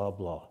blah, blah,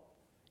 blah.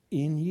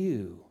 In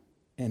you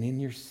and in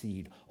your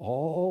seed,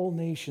 all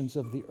nations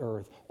of the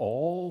earth,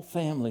 all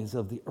families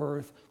of the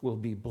earth will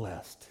be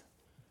blessed.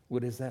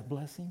 What is that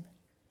blessing?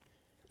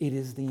 It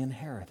is the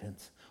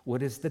inheritance.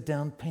 What is the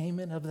down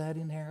payment of that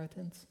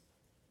inheritance?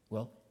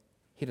 Well,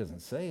 he doesn't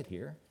say it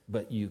here,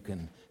 but you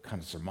can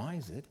kind of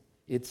surmise it.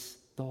 It's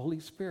the Holy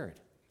Spirit.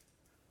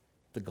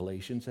 The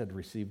Galatians had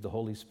received the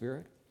Holy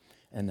Spirit,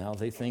 and now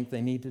they think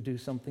they need to do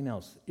something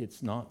else.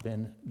 It's not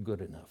been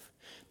good enough.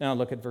 Now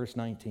look at verse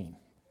 19.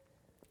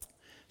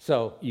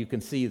 So you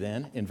can see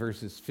then in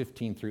verses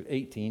 15 through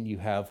 18, you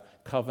have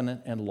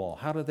covenant and law.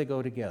 How do they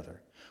go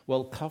together?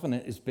 Well,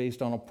 covenant is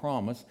based on a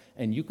promise,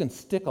 and you can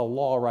stick a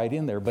law right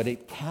in there, but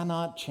it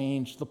cannot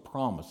change the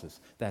promises.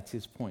 That's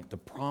his point. The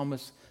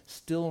promise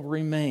still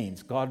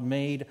remains. God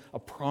made a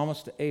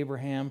promise to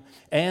Abraham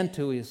and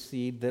to his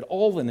seed that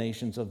all the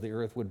nations of the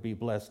earth would be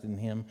blessed in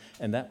him,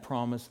 and that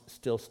promise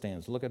still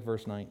stands. Look at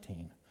verse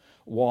 19.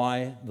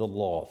 Why the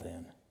law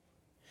then?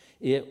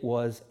 It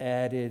was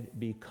added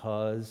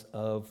because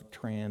of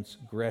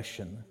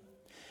transgression,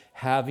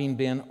 having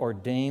been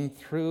ordained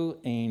through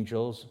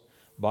angels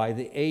by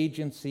the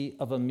agency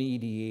of a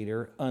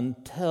mediator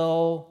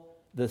until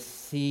the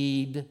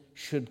seed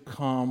should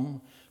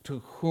come to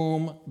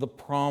whom the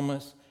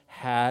promise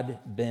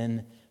had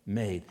been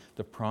made.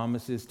 The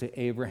promise is to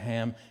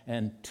Abraham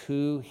and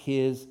to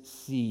his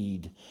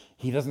seed.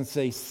 He doesn't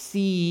say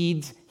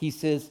seeds, he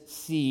says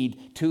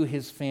seed to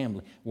his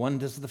family. When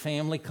does the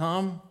family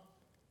come?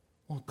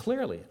 Well,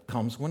 clearly it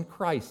comes when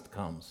Christ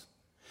comes.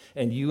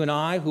 And you and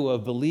I who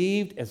have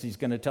believed, as he's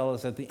going to tell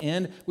us at the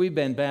end, we've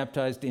been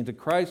baptized into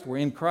Christ, we're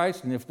in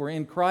Christ, and if we're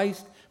in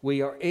Christ,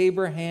 we are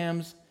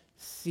Abraham's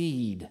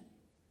seed.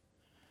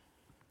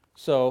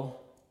 So,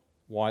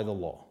 why the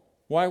law?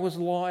 Why was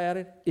the law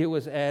added? It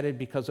was added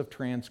because of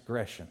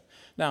transgression.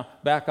 Now,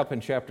 back up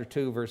in chapter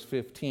 2, verse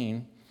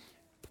 15,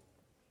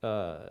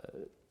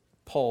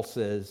 Paul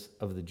says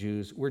of the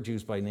Jews, we're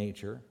Jews by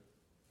nature,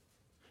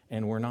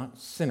 and we're not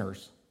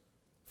sinners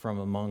from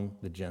among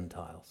the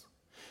Gentiles.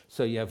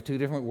 So you have two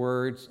different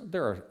words.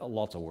 There are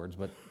lots of words,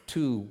 but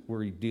two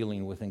we're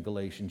dealing with in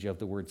Galatians. You have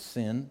the word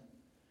sin,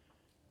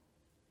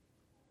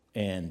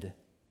 and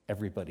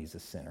everybody's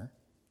a sinner.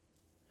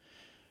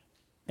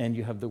 And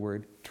you have the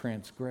word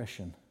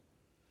transgression.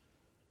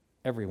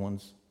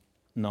 Everyone's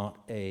not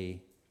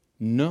a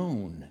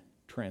known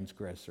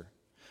transgressor.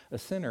 A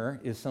sinner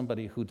is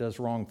somebody who does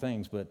wrong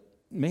things but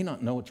may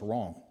not know it's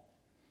wrong.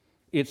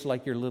 It's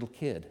like your little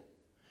kid.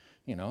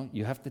 You know,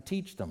 you have to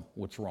teach them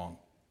what's wrong.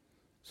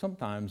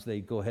 Sometimes they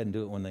go ahead and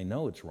do it when they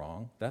know it's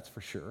wrong, that's for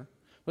sure.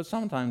 But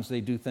sometimes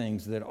they do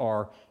things that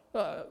are,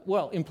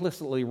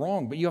 implicitly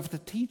wrong, but you have to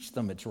teach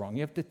them it's wrong.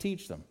 You have to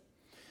teach them.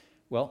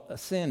 Well, a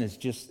sin is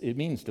just, it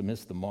means to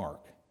miss the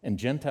mark. And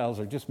Gentiles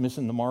are just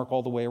missing the mark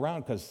all the way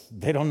around because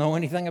they don't know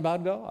anything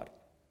about God.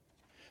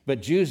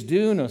 But Jews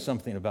do know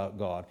something about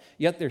God,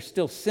 yet they're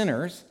still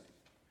sinners.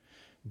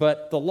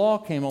 But the law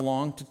came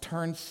along to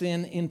turn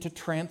sin into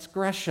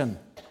transgression.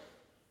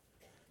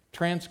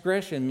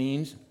 Transgression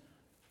means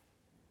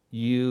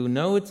you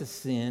know it's a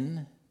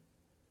sin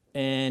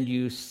and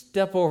you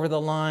step over the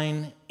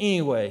line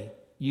anyway.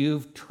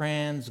 You've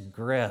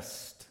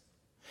transgressed.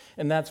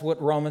 And that's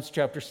what Romans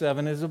chapter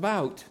 7 is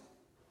about.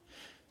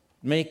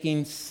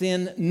 Making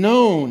sin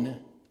known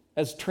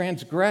as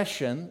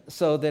transgression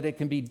so that it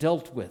can be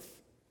dealt with.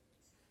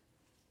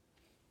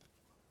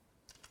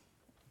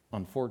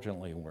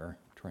 Unfortunately, we're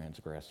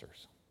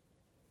transgressors.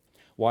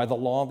 Why the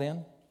law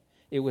then?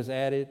 It was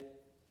added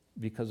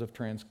because of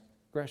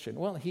transgression.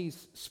 Well,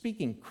 he's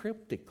speaking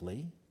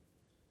cryptically,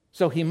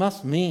 so he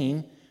must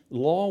mean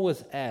law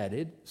was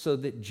added so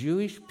that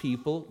Jewish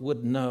people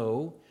would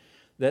know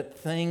that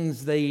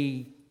things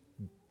they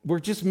were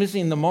just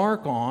missing the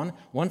mark on,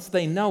 once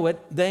they know it,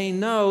 they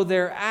know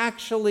they're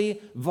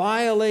actually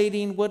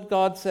violating what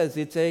God says.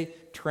 It's a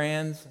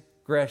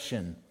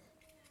transgression.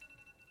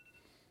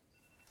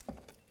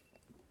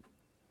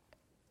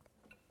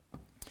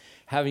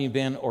 Having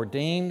been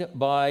ordained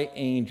by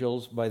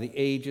angels by the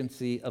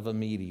agency of a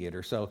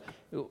mediator. So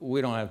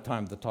we don't have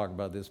time to talk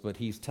about this, but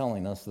he's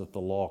telling us that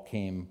the law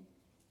came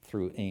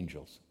through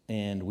angels.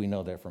 And we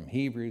know that from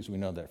Hebrews, we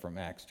know that from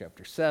Acts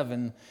chapter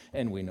 7,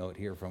 and we know it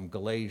here from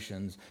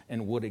Galatians.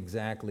 And what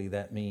exactly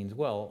that means,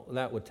 well,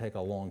 that would take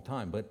a long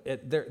time. But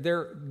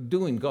they're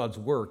doing God's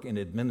work in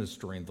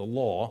administering the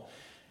law.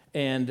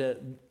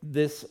 And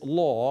this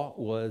law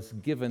was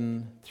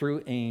given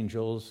through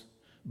angels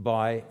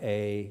by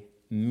a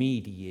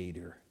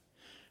mediator.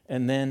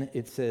 And then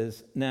it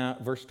says, now,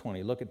 verse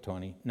 20, look at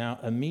 20. Now,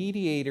 a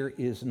mediator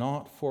is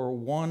not for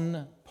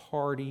one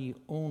party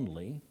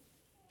only,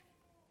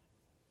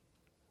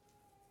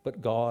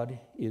 but God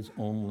is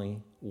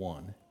only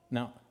one.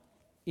 Now,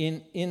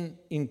 in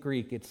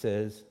Greek it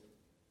says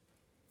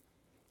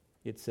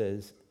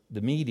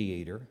the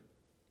mediator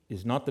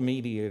is not the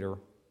mediator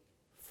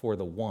for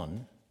the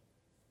one,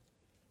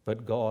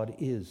 but God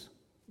is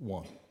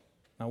one.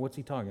 Now, what's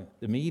he talking about?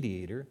 The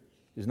mediator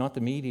is not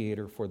the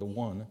mediator for the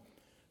one,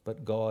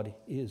 but God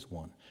is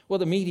one. Well,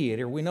 the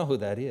mediator, we know who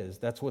that is.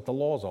 That's what the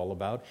law is all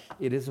about.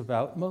 It is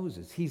about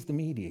Moses. He's the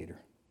mediator.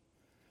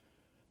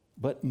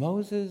 But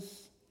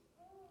Moses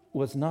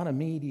was not a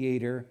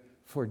mediator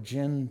for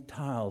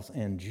Gentiles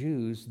and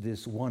Jews,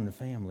 this one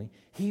family.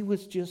 He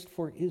was just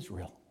for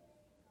Israel.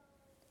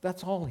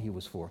 That's all he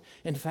was for.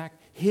 In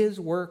fact, his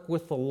work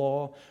with the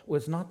law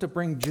was not to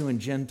bring Jew and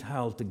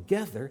Gentile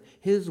together.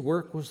 His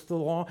work with the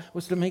law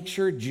was to make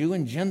sure Jew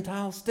and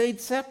Gentile stayed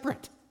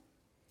separate.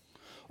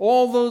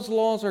 All those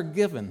laws are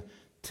given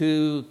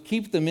to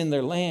keep them in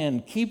their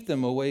land, keep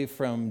them away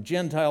from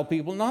Gentile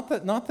people. Not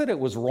that it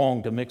was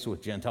wrong to mix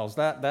with Gentiles.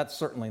 That's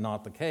certainly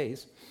not the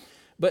case.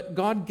 But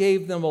God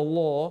gave them a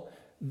law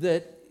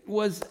that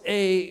was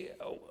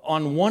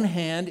on one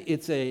hand,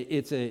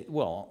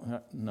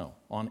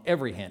 on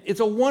every hand, it's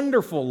a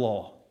wonderful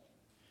law.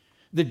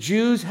 The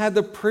Jews had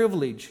the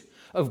privilege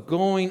of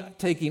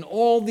taking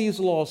all these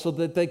laws so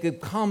that they could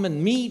come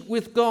and meet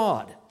with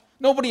God.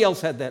 Nobody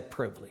else had that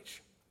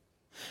privilege.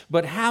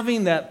 But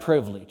having that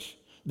privilege,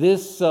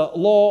 this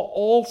law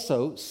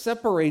also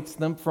separates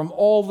them from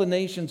all the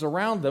nations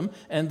around them,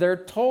 and they're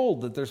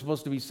told that they're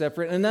supposed to be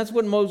separate, and that's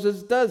what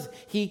Moses does.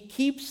 He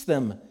keeps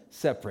them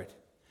separate.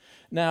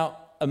 Now,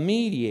 a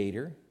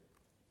mediator,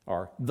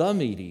 or the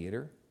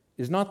mediator,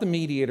 is not the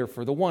mediator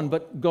for the one,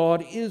 but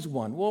God is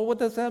one. Well, what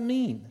does that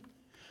mean?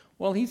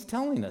 Well, he's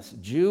telling us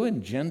Jew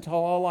and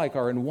Gentile alike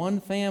are in one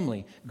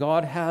family.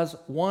 God has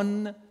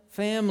one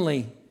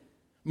family.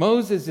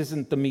 Moses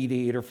isn't the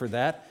mediator for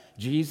that.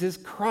 Jesus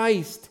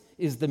Christ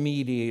is the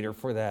mediator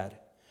for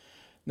that.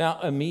 Now,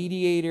 a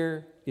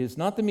mediator is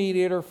not the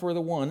mediator for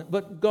the one,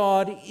 but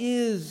God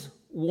is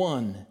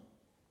one,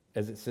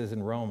 as it says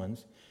in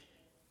Romans.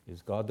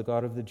 Is God the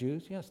God of the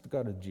Jews? Yes, the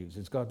God of the Jews.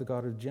 Is God the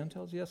God of the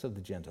Gentiles? Yes, of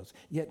the Gentiles.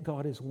 Yet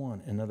God is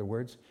one. In other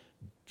words,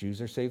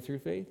 Jews are saved through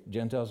faith.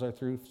 Gentiles are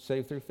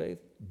saved through faith.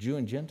 Jew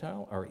and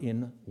Gentile are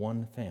in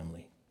one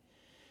family.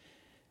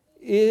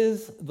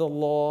 Is the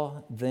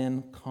law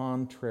then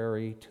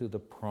contrary to the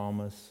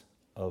promise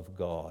of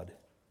God?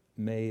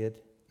 May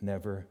it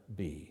never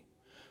be.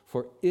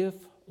 For if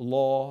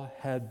law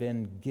had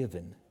been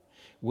given,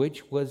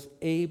 which was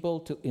able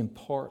to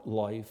impart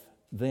life,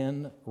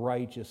 then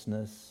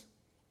righteousness,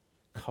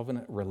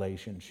 covenant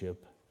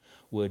relationship,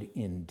 would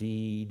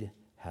indeed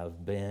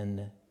have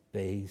been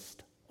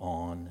based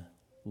on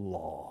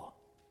law.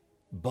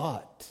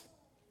 But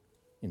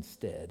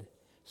instead,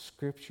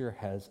 Scripture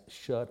has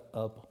shut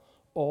up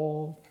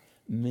all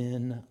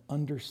men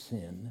under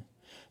sin,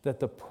 that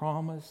the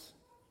promise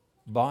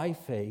by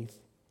faith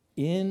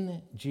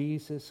in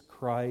Jesus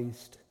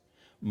Christ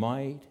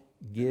might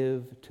be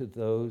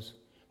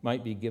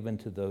given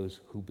to those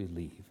who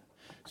believe.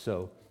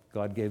 So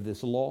God gave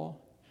this law,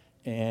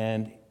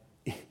 and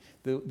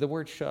the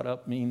word shut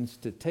up means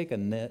to take a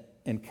net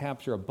and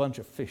capture a bunch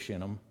of fish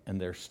in them,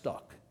 and they're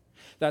stuck.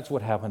 That's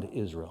what happened to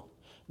Israel.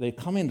 They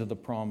come into the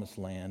promised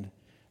land,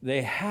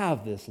 they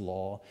have this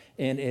law,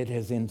 and it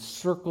has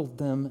encircled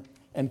them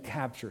and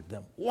captured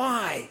them.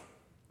 Why?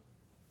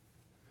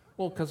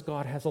 Well, because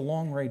God has a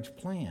long-range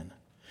plan.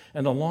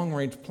 And the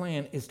long-range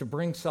plan is to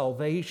bring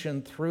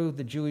salvation through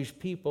the Jewish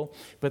people.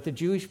 But the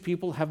Jewish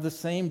people have the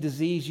same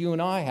disease you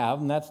and I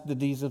have, and that's the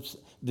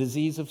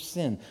disease of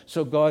sin.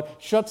 So God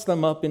shuts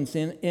them up in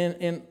sin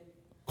and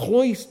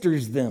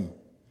cloisters them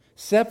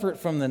separate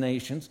from the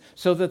nations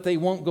so that they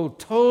won't go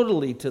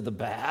totally to the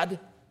bad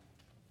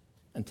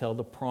until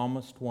the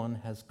promised one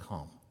has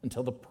come,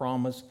 until the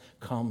promise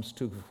comes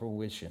to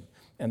fruition.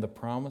 And the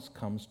promise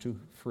comes to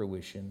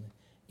fruition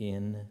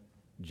in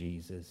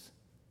Jesus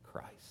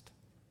Christ.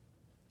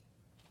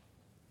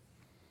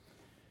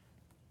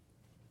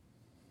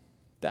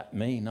 That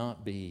may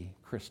not be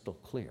crystal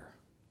clear,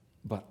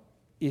 but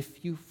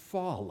if you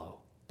follow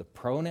the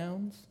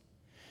pronouns,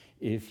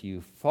 if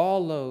you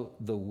follow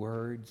the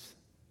words,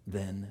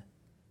 then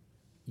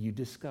you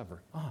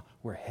discover,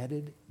 we're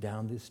headed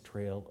down this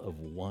trail of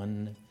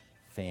one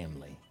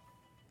family.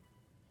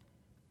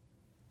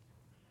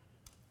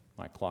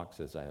 My clock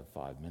says I have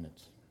 5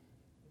 minutes.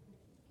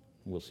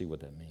 We'll see what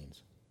that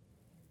means.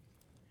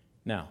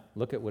 Now,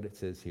 look at what it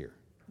says here.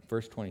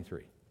 Verse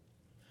 23.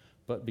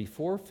 But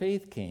before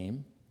faith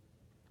came,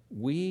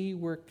 we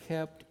were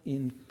kept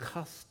in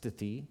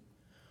custody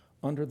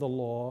under the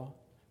law,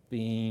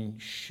 being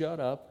shut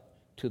up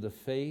to the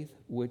faith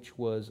which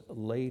was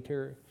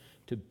later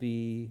to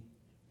be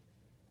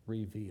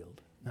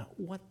revealed. Now,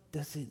 what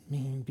does it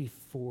mean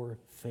before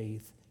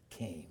faith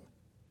came?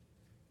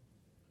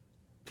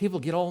 People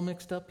get all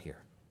mixed up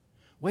here.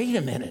 Wait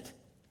a minute.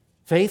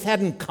 Faith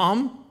hadn't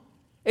come?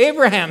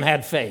 Abraham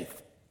had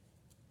faith.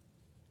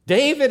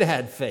 David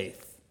had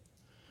faith.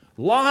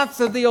 Lots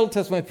of the Old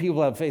Testament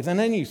people have faith. And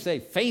then you say,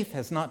 faith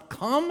has not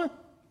come?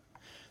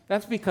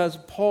 That's because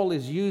Paul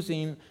is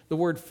using the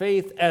word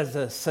faith as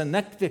a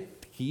synecdoche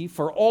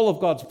for all of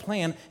God's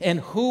plan.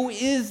 And who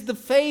is the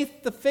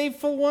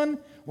faithful one?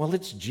 Well,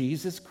 it's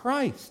Jesus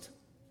Christ.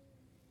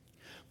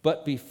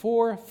 But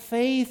before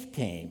faith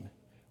came,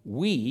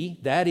 we,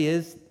 that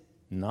is,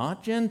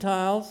 not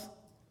Gentiles,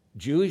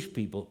 Jewish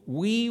people,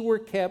 we were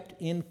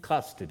kept in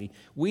custody.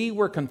 We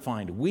were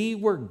confined. We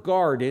were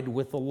guarded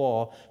with the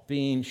law,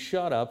 being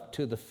shut up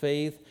to the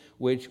faith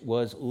which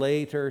was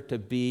later to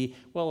be,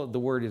 well, the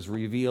word is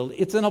revealed.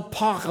 It's an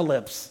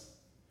apocalypse.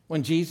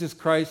 When Jesus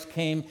Christ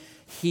came,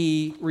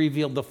 he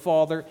revealed the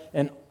Father,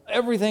 and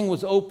everything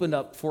was opened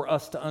up for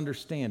us to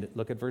understand it.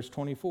 Look at verse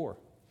 24.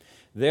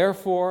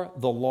 Therefore,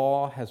 the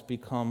law has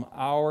become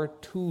our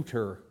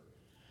tutor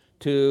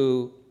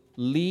to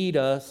lead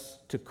us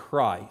to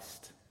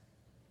Christ.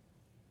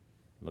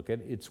 Look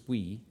at it, it's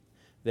we,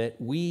 that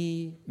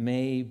we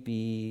may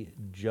be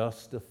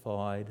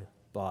justified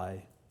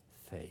by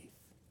faith.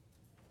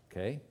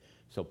 Okay?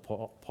 So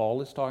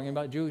Paul is talking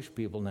about Jewish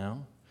people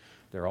now.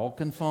 They're all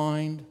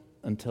confined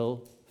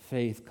until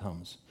faith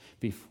comes.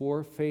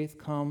 Before faith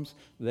comes,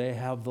 they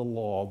have the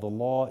law. The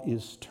law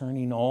is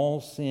turning all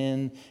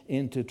sin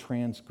into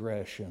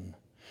transgression.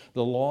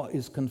 The law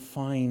is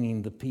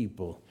confining the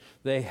people.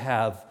 They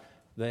have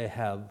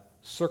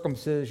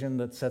circumcision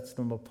that sets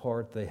them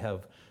apart. They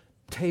have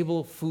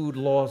table food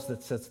laws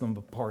that sets them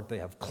apart. They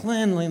have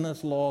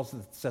cleanliness laws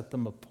that set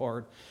them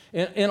apart.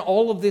 And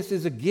all of this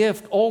is a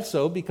gift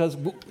also because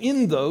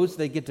in those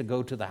they get to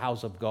go to the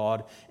house of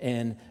God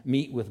and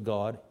meet with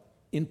God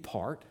in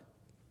part.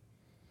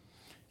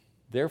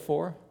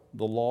 Therefore,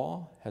 the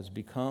law has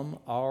become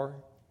our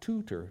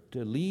tutor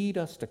to lead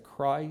us to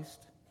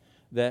Christ,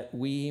 that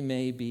we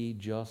may be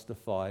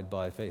justified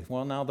by faith.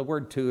 Well, now the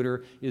word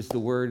tutor is the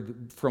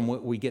word from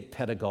what we get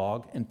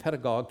pedagogue, and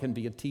pedagogue can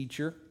be a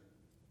teacher.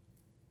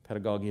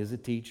 Pedagogue is a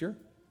teacher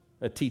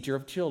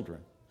of children.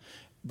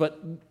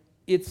 But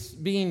it's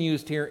being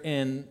used here,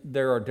 and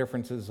there are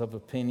differences of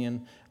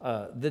opinion.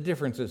 The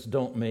differences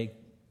don't make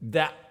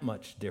that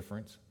much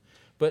difference.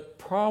 But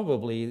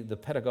probably the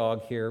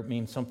pedagogue here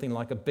means something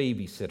like a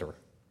babysitter.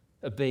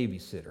 A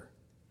babysitter.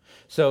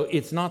 So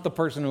it's not the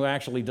person who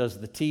actually does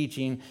the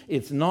teaching.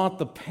 It's not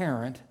the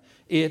parent.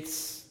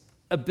 It's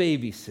a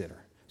babysitter.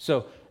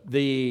 So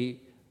the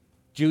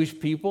Jewish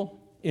people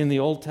in the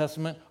Old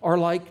Testament are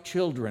like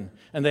children,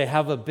 and they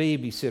have a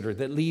babysitter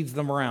that leads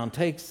them around,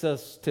 takes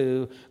us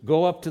to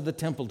go up to the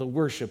temple to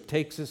worship,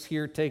 takes us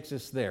here, takes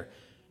us there.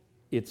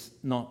 It's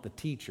not the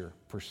teacher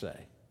per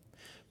se.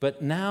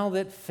 But now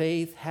that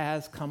faith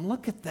has come,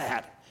 look at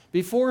that.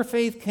 Before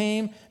faith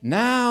came,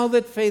 now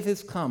that faith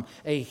has come,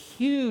 a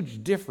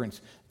huge difference.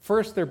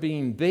 First, they're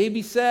being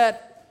babysat,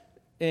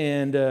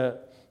 and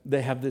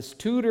they have this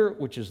tutor,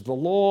 which is the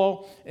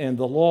law, and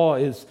the law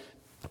is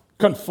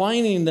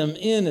confining them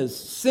in as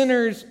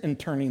sinners and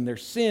turning their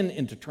sin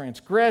into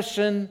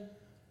transgression.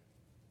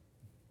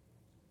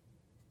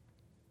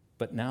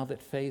 But now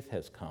that faith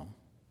has come,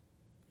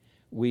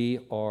 we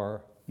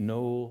are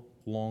no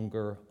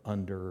longer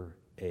under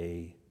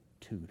a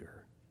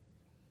tutor.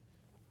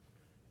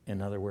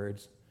 In other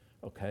words,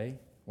 okay,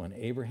 when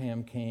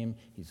Abraham came,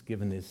 he's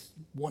given this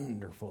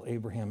wonderful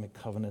Abrahamic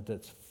covenant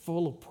that's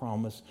full of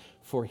promise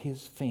for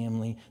his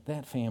family.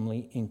 That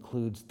family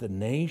includes the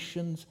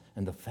nations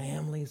and the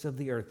families of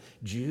the earth,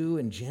 Jew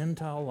and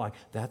Gentile alike.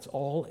 That's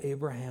all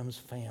Abraham's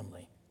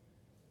family.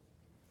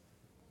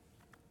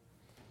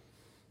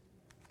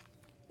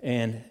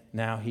 And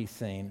now he's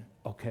saying,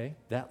 okay,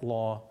 that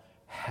law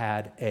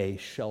had a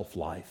shelf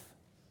life.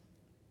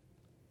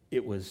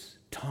 It was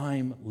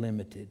time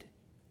limited.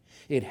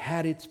 It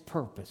had its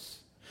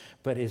purpose.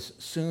 But as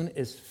soon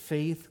as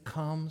faith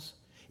comes,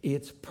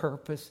 its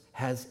purpose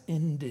has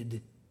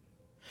ended.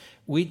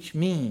 Which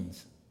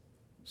means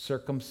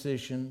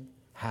circumcision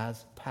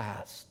has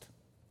passed.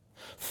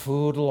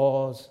 Food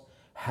laws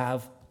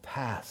have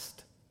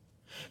passed.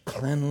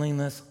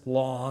 Cleanliness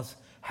laws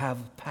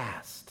have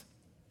passed.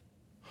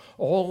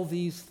 All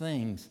these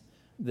things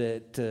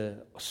that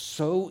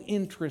so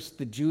interest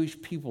the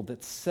Jewish people,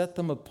 that set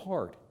them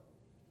apart.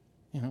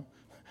 You know,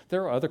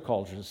 there are other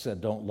cultures that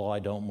said don't lie,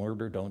 don't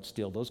murder, don't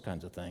steal, those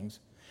kinds of things.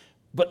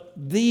 But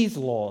these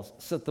laws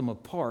set them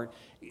apart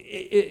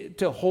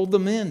to hold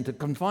them in, to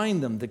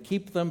confine them, to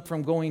keep them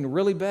from going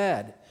really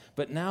bad.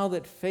 But now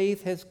that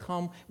faith has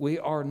come, we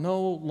are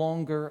no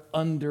longer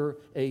under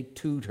a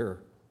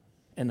tutor.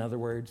 In other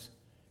words,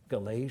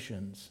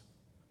 Galatians,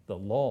 the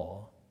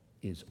law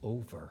is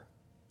over.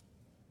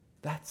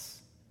 That's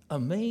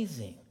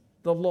amazing.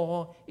 The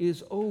law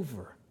is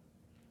over.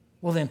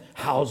 Well, then,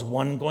 how's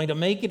one going to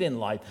make it in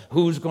life?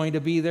 Who's going to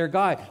be their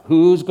guide?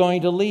 Who's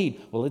going to lead?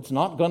 Well, it's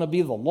not going to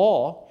be the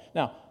law.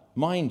 Now,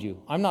 mind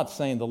you, I'm not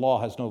saying the law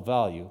has no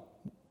value.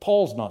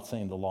 Paul's not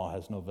saying the law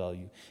has no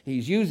value.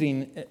 He's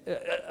using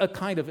a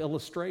kind of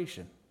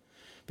illustration.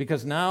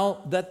 Because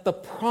now that the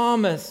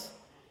promise,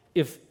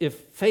 if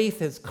faith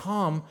has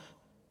come,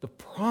 the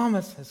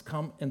promise has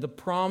come, and the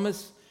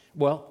promise,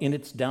 well, in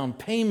its down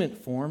payment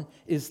form,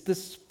 is the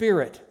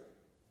Spirit.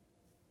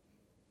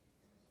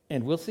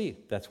 And we'll see.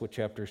 That's what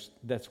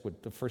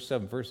the first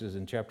 7 verses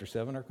in chapter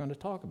 7 are going to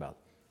talk about.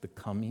 The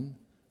coming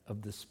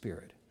of the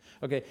Spirit.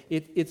 Okay,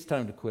 it's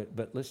time to quit,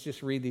 but let's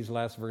just read these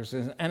last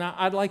verses. And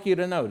I'd like you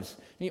to notice,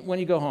 when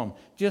you go home,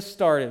 just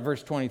start at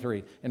verse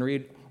 23 and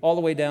read all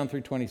the way down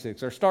through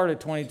 26. Or start at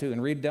 22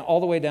 and read all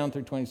the way down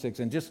through 26.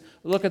 And just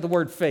look at the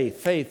word faith.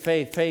 Faith,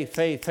 faith, faith,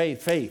 faith,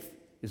 faith, faith.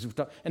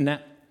 And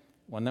that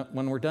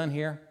when we're done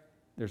here,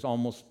 there's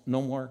almost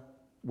no more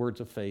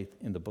words of faith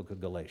in the book of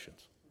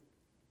Galatians.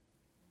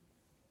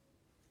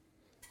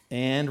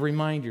 And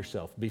remind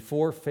yourself,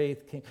 before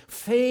faith came,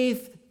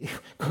 faith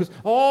goes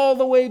all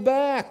the way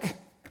back.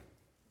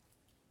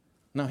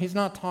 Now, he's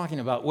not talking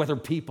about whether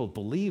people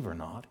believe or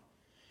not.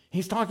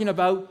 He's talking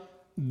about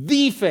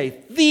the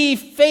faith, the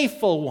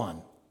faithful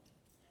one.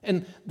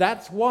 And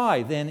that's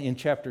why then in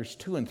chapters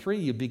 2 and 3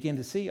 you begin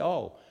to see,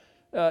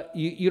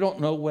 you don't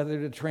know whether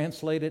to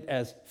translate it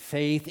as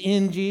faith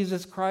in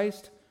Jesus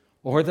Christ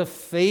or the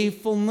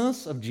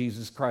faithfulness of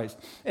Jesus Christ.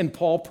 And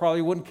Paul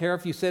probably wouldn't care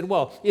if you said,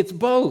 well, it's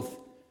both.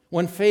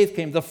 When faith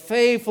came, the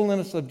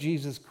faithfulness of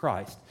Jesus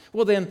Christ.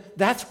 Well, then,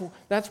 that's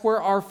where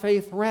our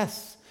faith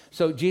rests.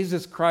 So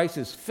Jesus Christ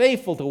is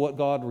faithful to what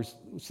God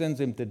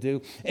sends him to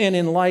do. And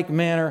in like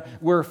manner,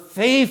 we're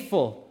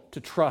faithful to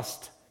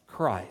trust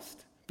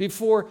Christ.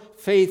 Before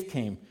faith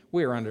came,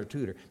 we were under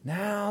tutor.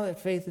 Now that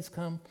faith has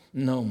come,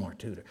 no more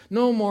tutor.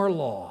 No more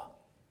law.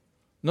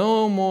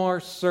 No more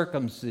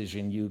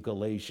circumcision, you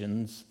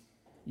Galatians.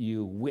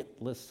 You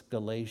witless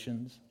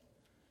Galatians.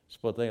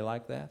 Suppose they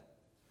like that?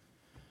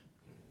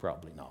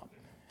 Probably not.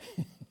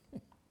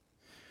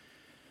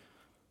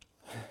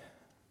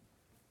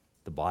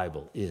 The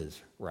Bible is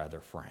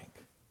rather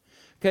frank.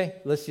 Okay,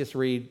 let's just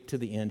read to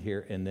the end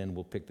here, and then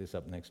we'll pick this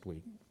up next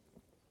week.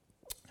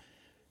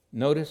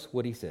 Notice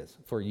what he says.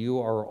 For you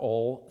are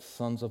all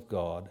sons of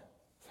God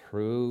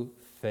through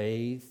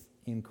faith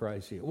in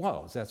Christ Jesus.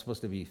 Wow, is that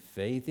supposed to be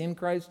faith in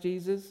Christ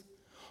Jesus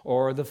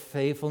or the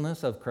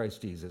faithfulness of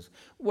Christ Jesus?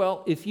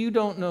 Well, if you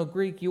don't know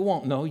Greek, you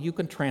won't know. You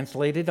can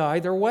translate it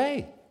either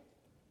way.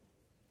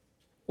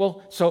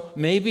 Well, so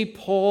maybe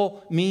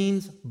Paul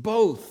means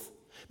both.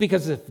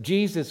 Because if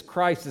Jesus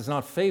Christ is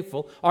not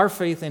faithful, our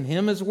faith in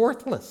him is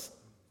worthless.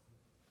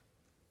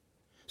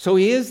 So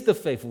he is the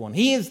faithful one.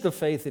 He is the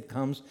faith that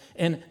comes.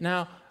 And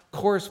now,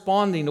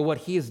 corresponding to what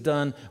he has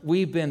done,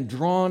 we've been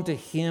drawn to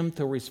him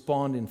to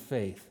respond in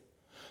faith.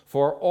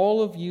 For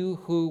all of you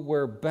who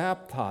were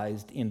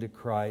baptized into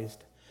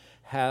Christ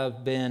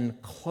have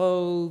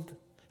clothed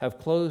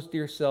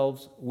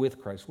yourselves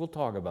with Christ. We'll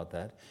talk about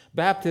that.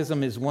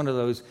 Baptism is one of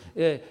those...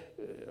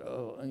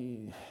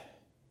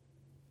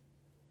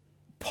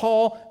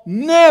 Paul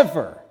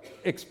never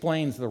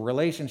explains the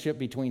relationship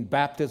between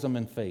baptism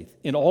and faith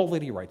in all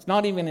that he writes,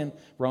 not even in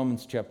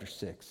Romans chapter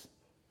 6.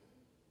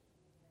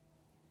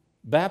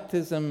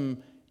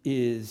 Baptism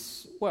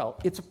is,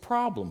 it's a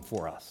problem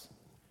for us.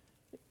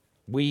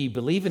 We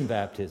believe in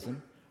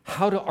baptism.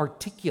 How to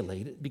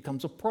articulate it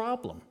becomes a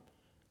problem.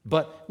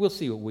 But we'll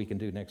see what we can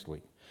do next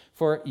week.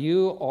 For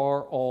you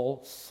are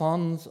all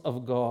sons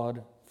of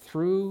God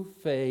through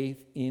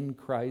faith in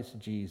Christ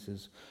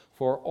Jesus.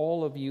 For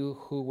all of you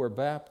who were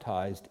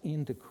baptized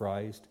into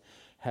Christ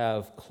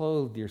have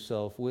clothed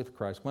yourself with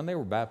Christ. When they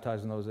were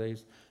baptized in those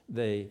days,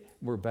 they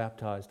were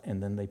baptized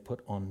and then they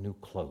put on new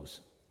clothes.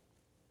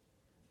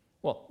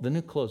 Well, the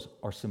new clothes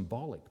are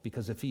symbolic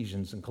because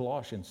Ephesians and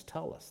Colossians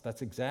tell us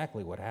that's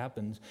exactly what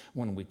happens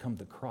when we come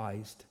to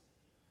Christ.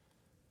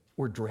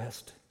 We're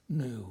dressed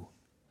new.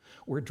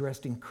 We're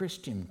dressed in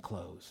Christian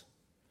clothes.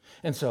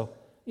 And so,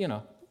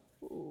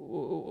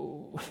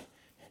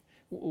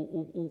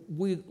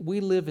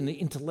 we live in the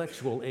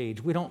intellectual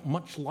age. We don't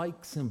much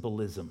like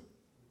symbolism.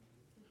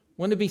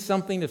 Wouldn't it be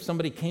something if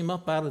somebody came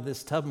up out of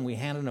this tub and we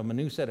handed them a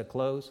new set of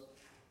clothes?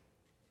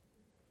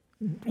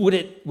 Would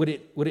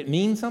it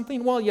mean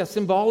something? Well, yeah,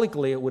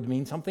 symbolically it would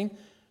mean something,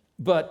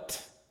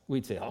 but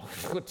we'd say, oh,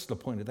 what's the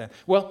point of that?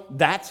 Well,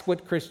 that's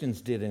what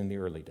Christians did in the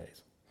early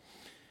days.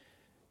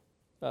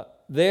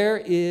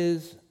 There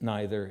is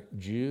neither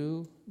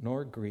Jew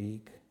nor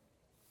Greek,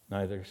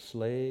 neither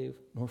slave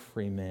nor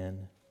free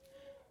man.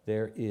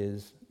 There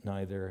is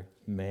neither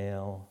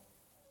male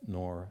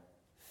nor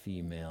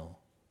female,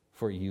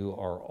 for you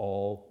are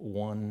all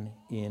one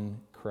in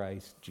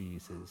Christ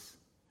Jesus.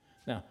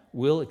 Now,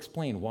 we'll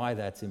explain why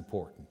that's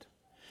important.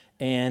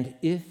 And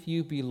if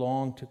you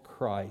belong to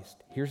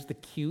Christ, here's the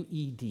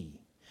QED,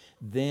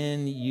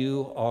 then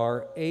you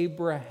are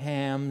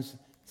Abraham's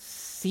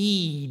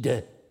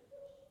seed,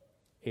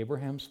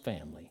 Abraham's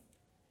family,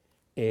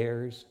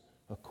 heirs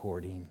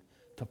according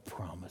to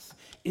promise.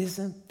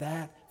 Isn't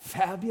that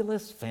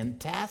fabulous,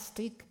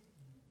 fantastic?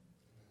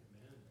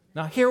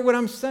 Now, hear what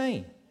I'm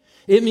saying.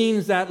 It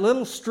means that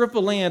little strip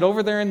of land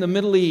over there in the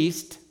Middle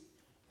East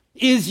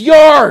is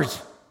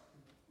yours.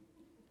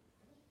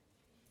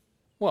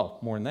 Well,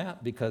 more than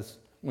that, because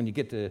when you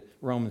get to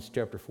Romans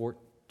chapter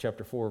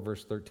 4,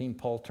 verse 13,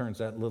 Paul turns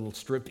that little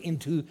strip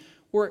into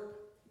where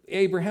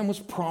Abraham was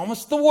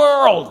promised the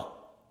world.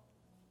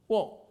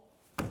 Well,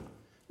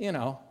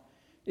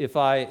 if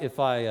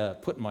I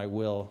put in my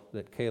will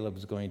that Caleb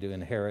is going to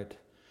inherit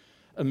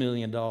 $1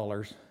 million,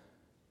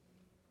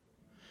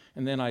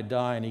 and then I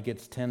die and he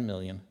gets $10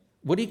 million,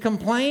 would he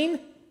complain?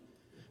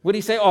 Would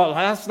he say, oh,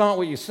 that's not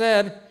what you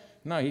said?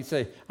 No, he'd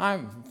say,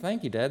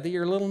 thank you, Dad, that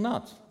you're a little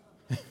nuts.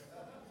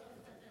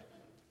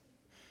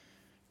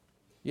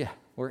 Yeah,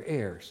 we're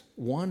heirs.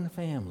 One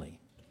family,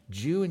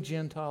 Jew and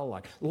Gentile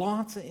alike.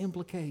 Lots of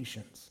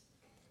implications.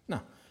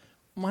 Now,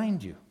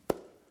 mind you,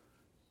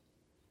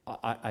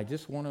 I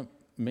just want to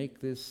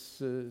make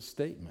this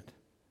statement.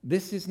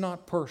 This is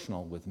not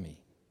personal with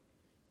me.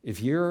 If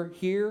you're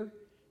here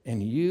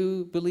and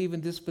you believe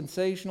in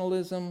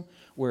dispensationalism,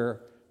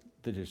 where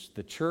there's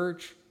the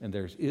church and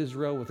there's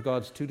Israel with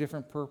God's two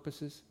different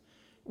purposes,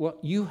 well,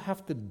 you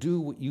have to do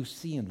what you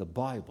see in the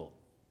Bible.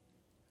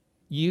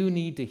 You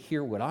need to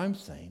hear what I'm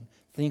saying,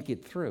 think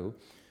it through.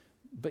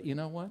 But you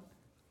know what?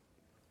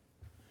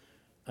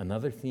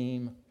 Another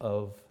theme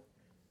of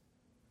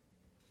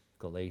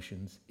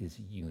Galatians is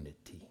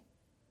unity.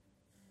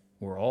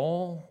 We're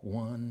all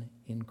one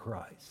in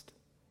Christ.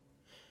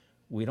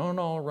 We don't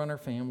all run our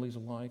families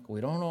alike.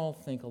 We don't all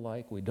think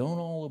alike. We don't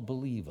all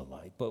believe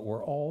alike. But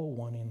we're all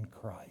one in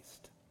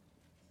Christ.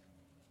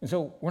 And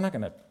so we're not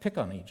going to pick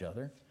on each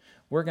other.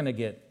 We're going to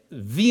get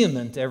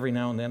vehement every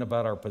now and then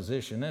about our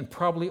position, and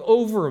probably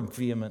over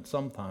vehement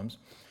sometimes.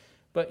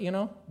 But,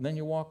 then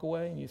you walk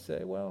away and you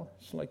say, well,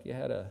 it's like you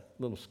had a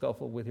little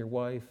scuffle with your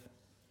wife.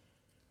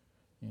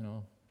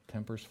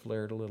 Tempers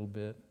flared a little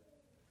bit.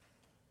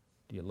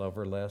 Do you love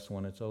her less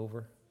when it's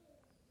over?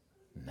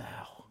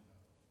 No.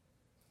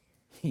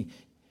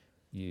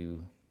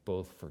 You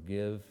both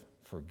forgive,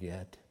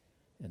 forget,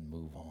 and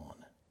move on.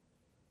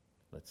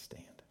 Let's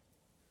stand.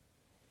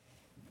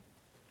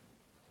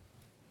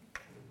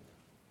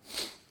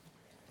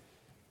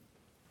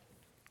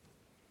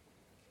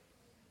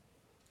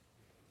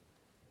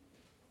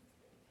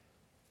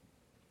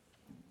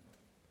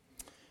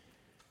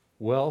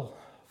 Well,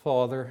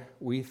 Father,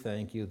 we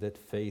thank you that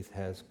faith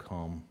has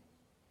come.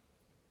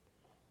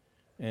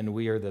 And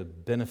we are the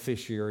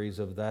beneficiaries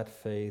of that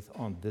faith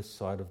on this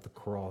side of the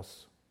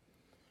cross.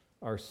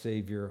 Our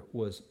Savior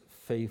was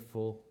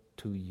faithful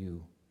to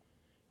you.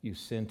 You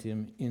sent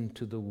him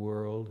into the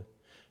world,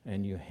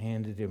 and you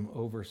handed him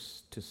over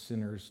to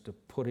sinners to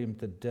put him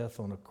to death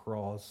on a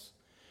cross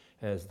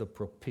as the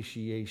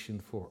propitiation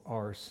for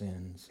our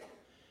sins.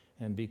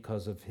 And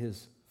because of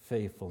his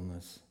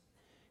faithfulness,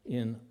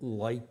 in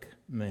like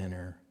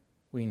manner,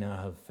 we now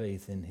have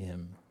faith in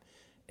him.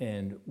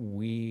 And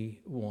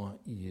we want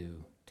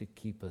you to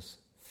keep us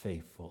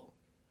faithful.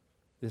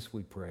 This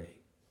we pray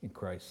in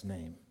Christ's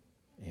name.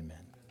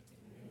 Amen.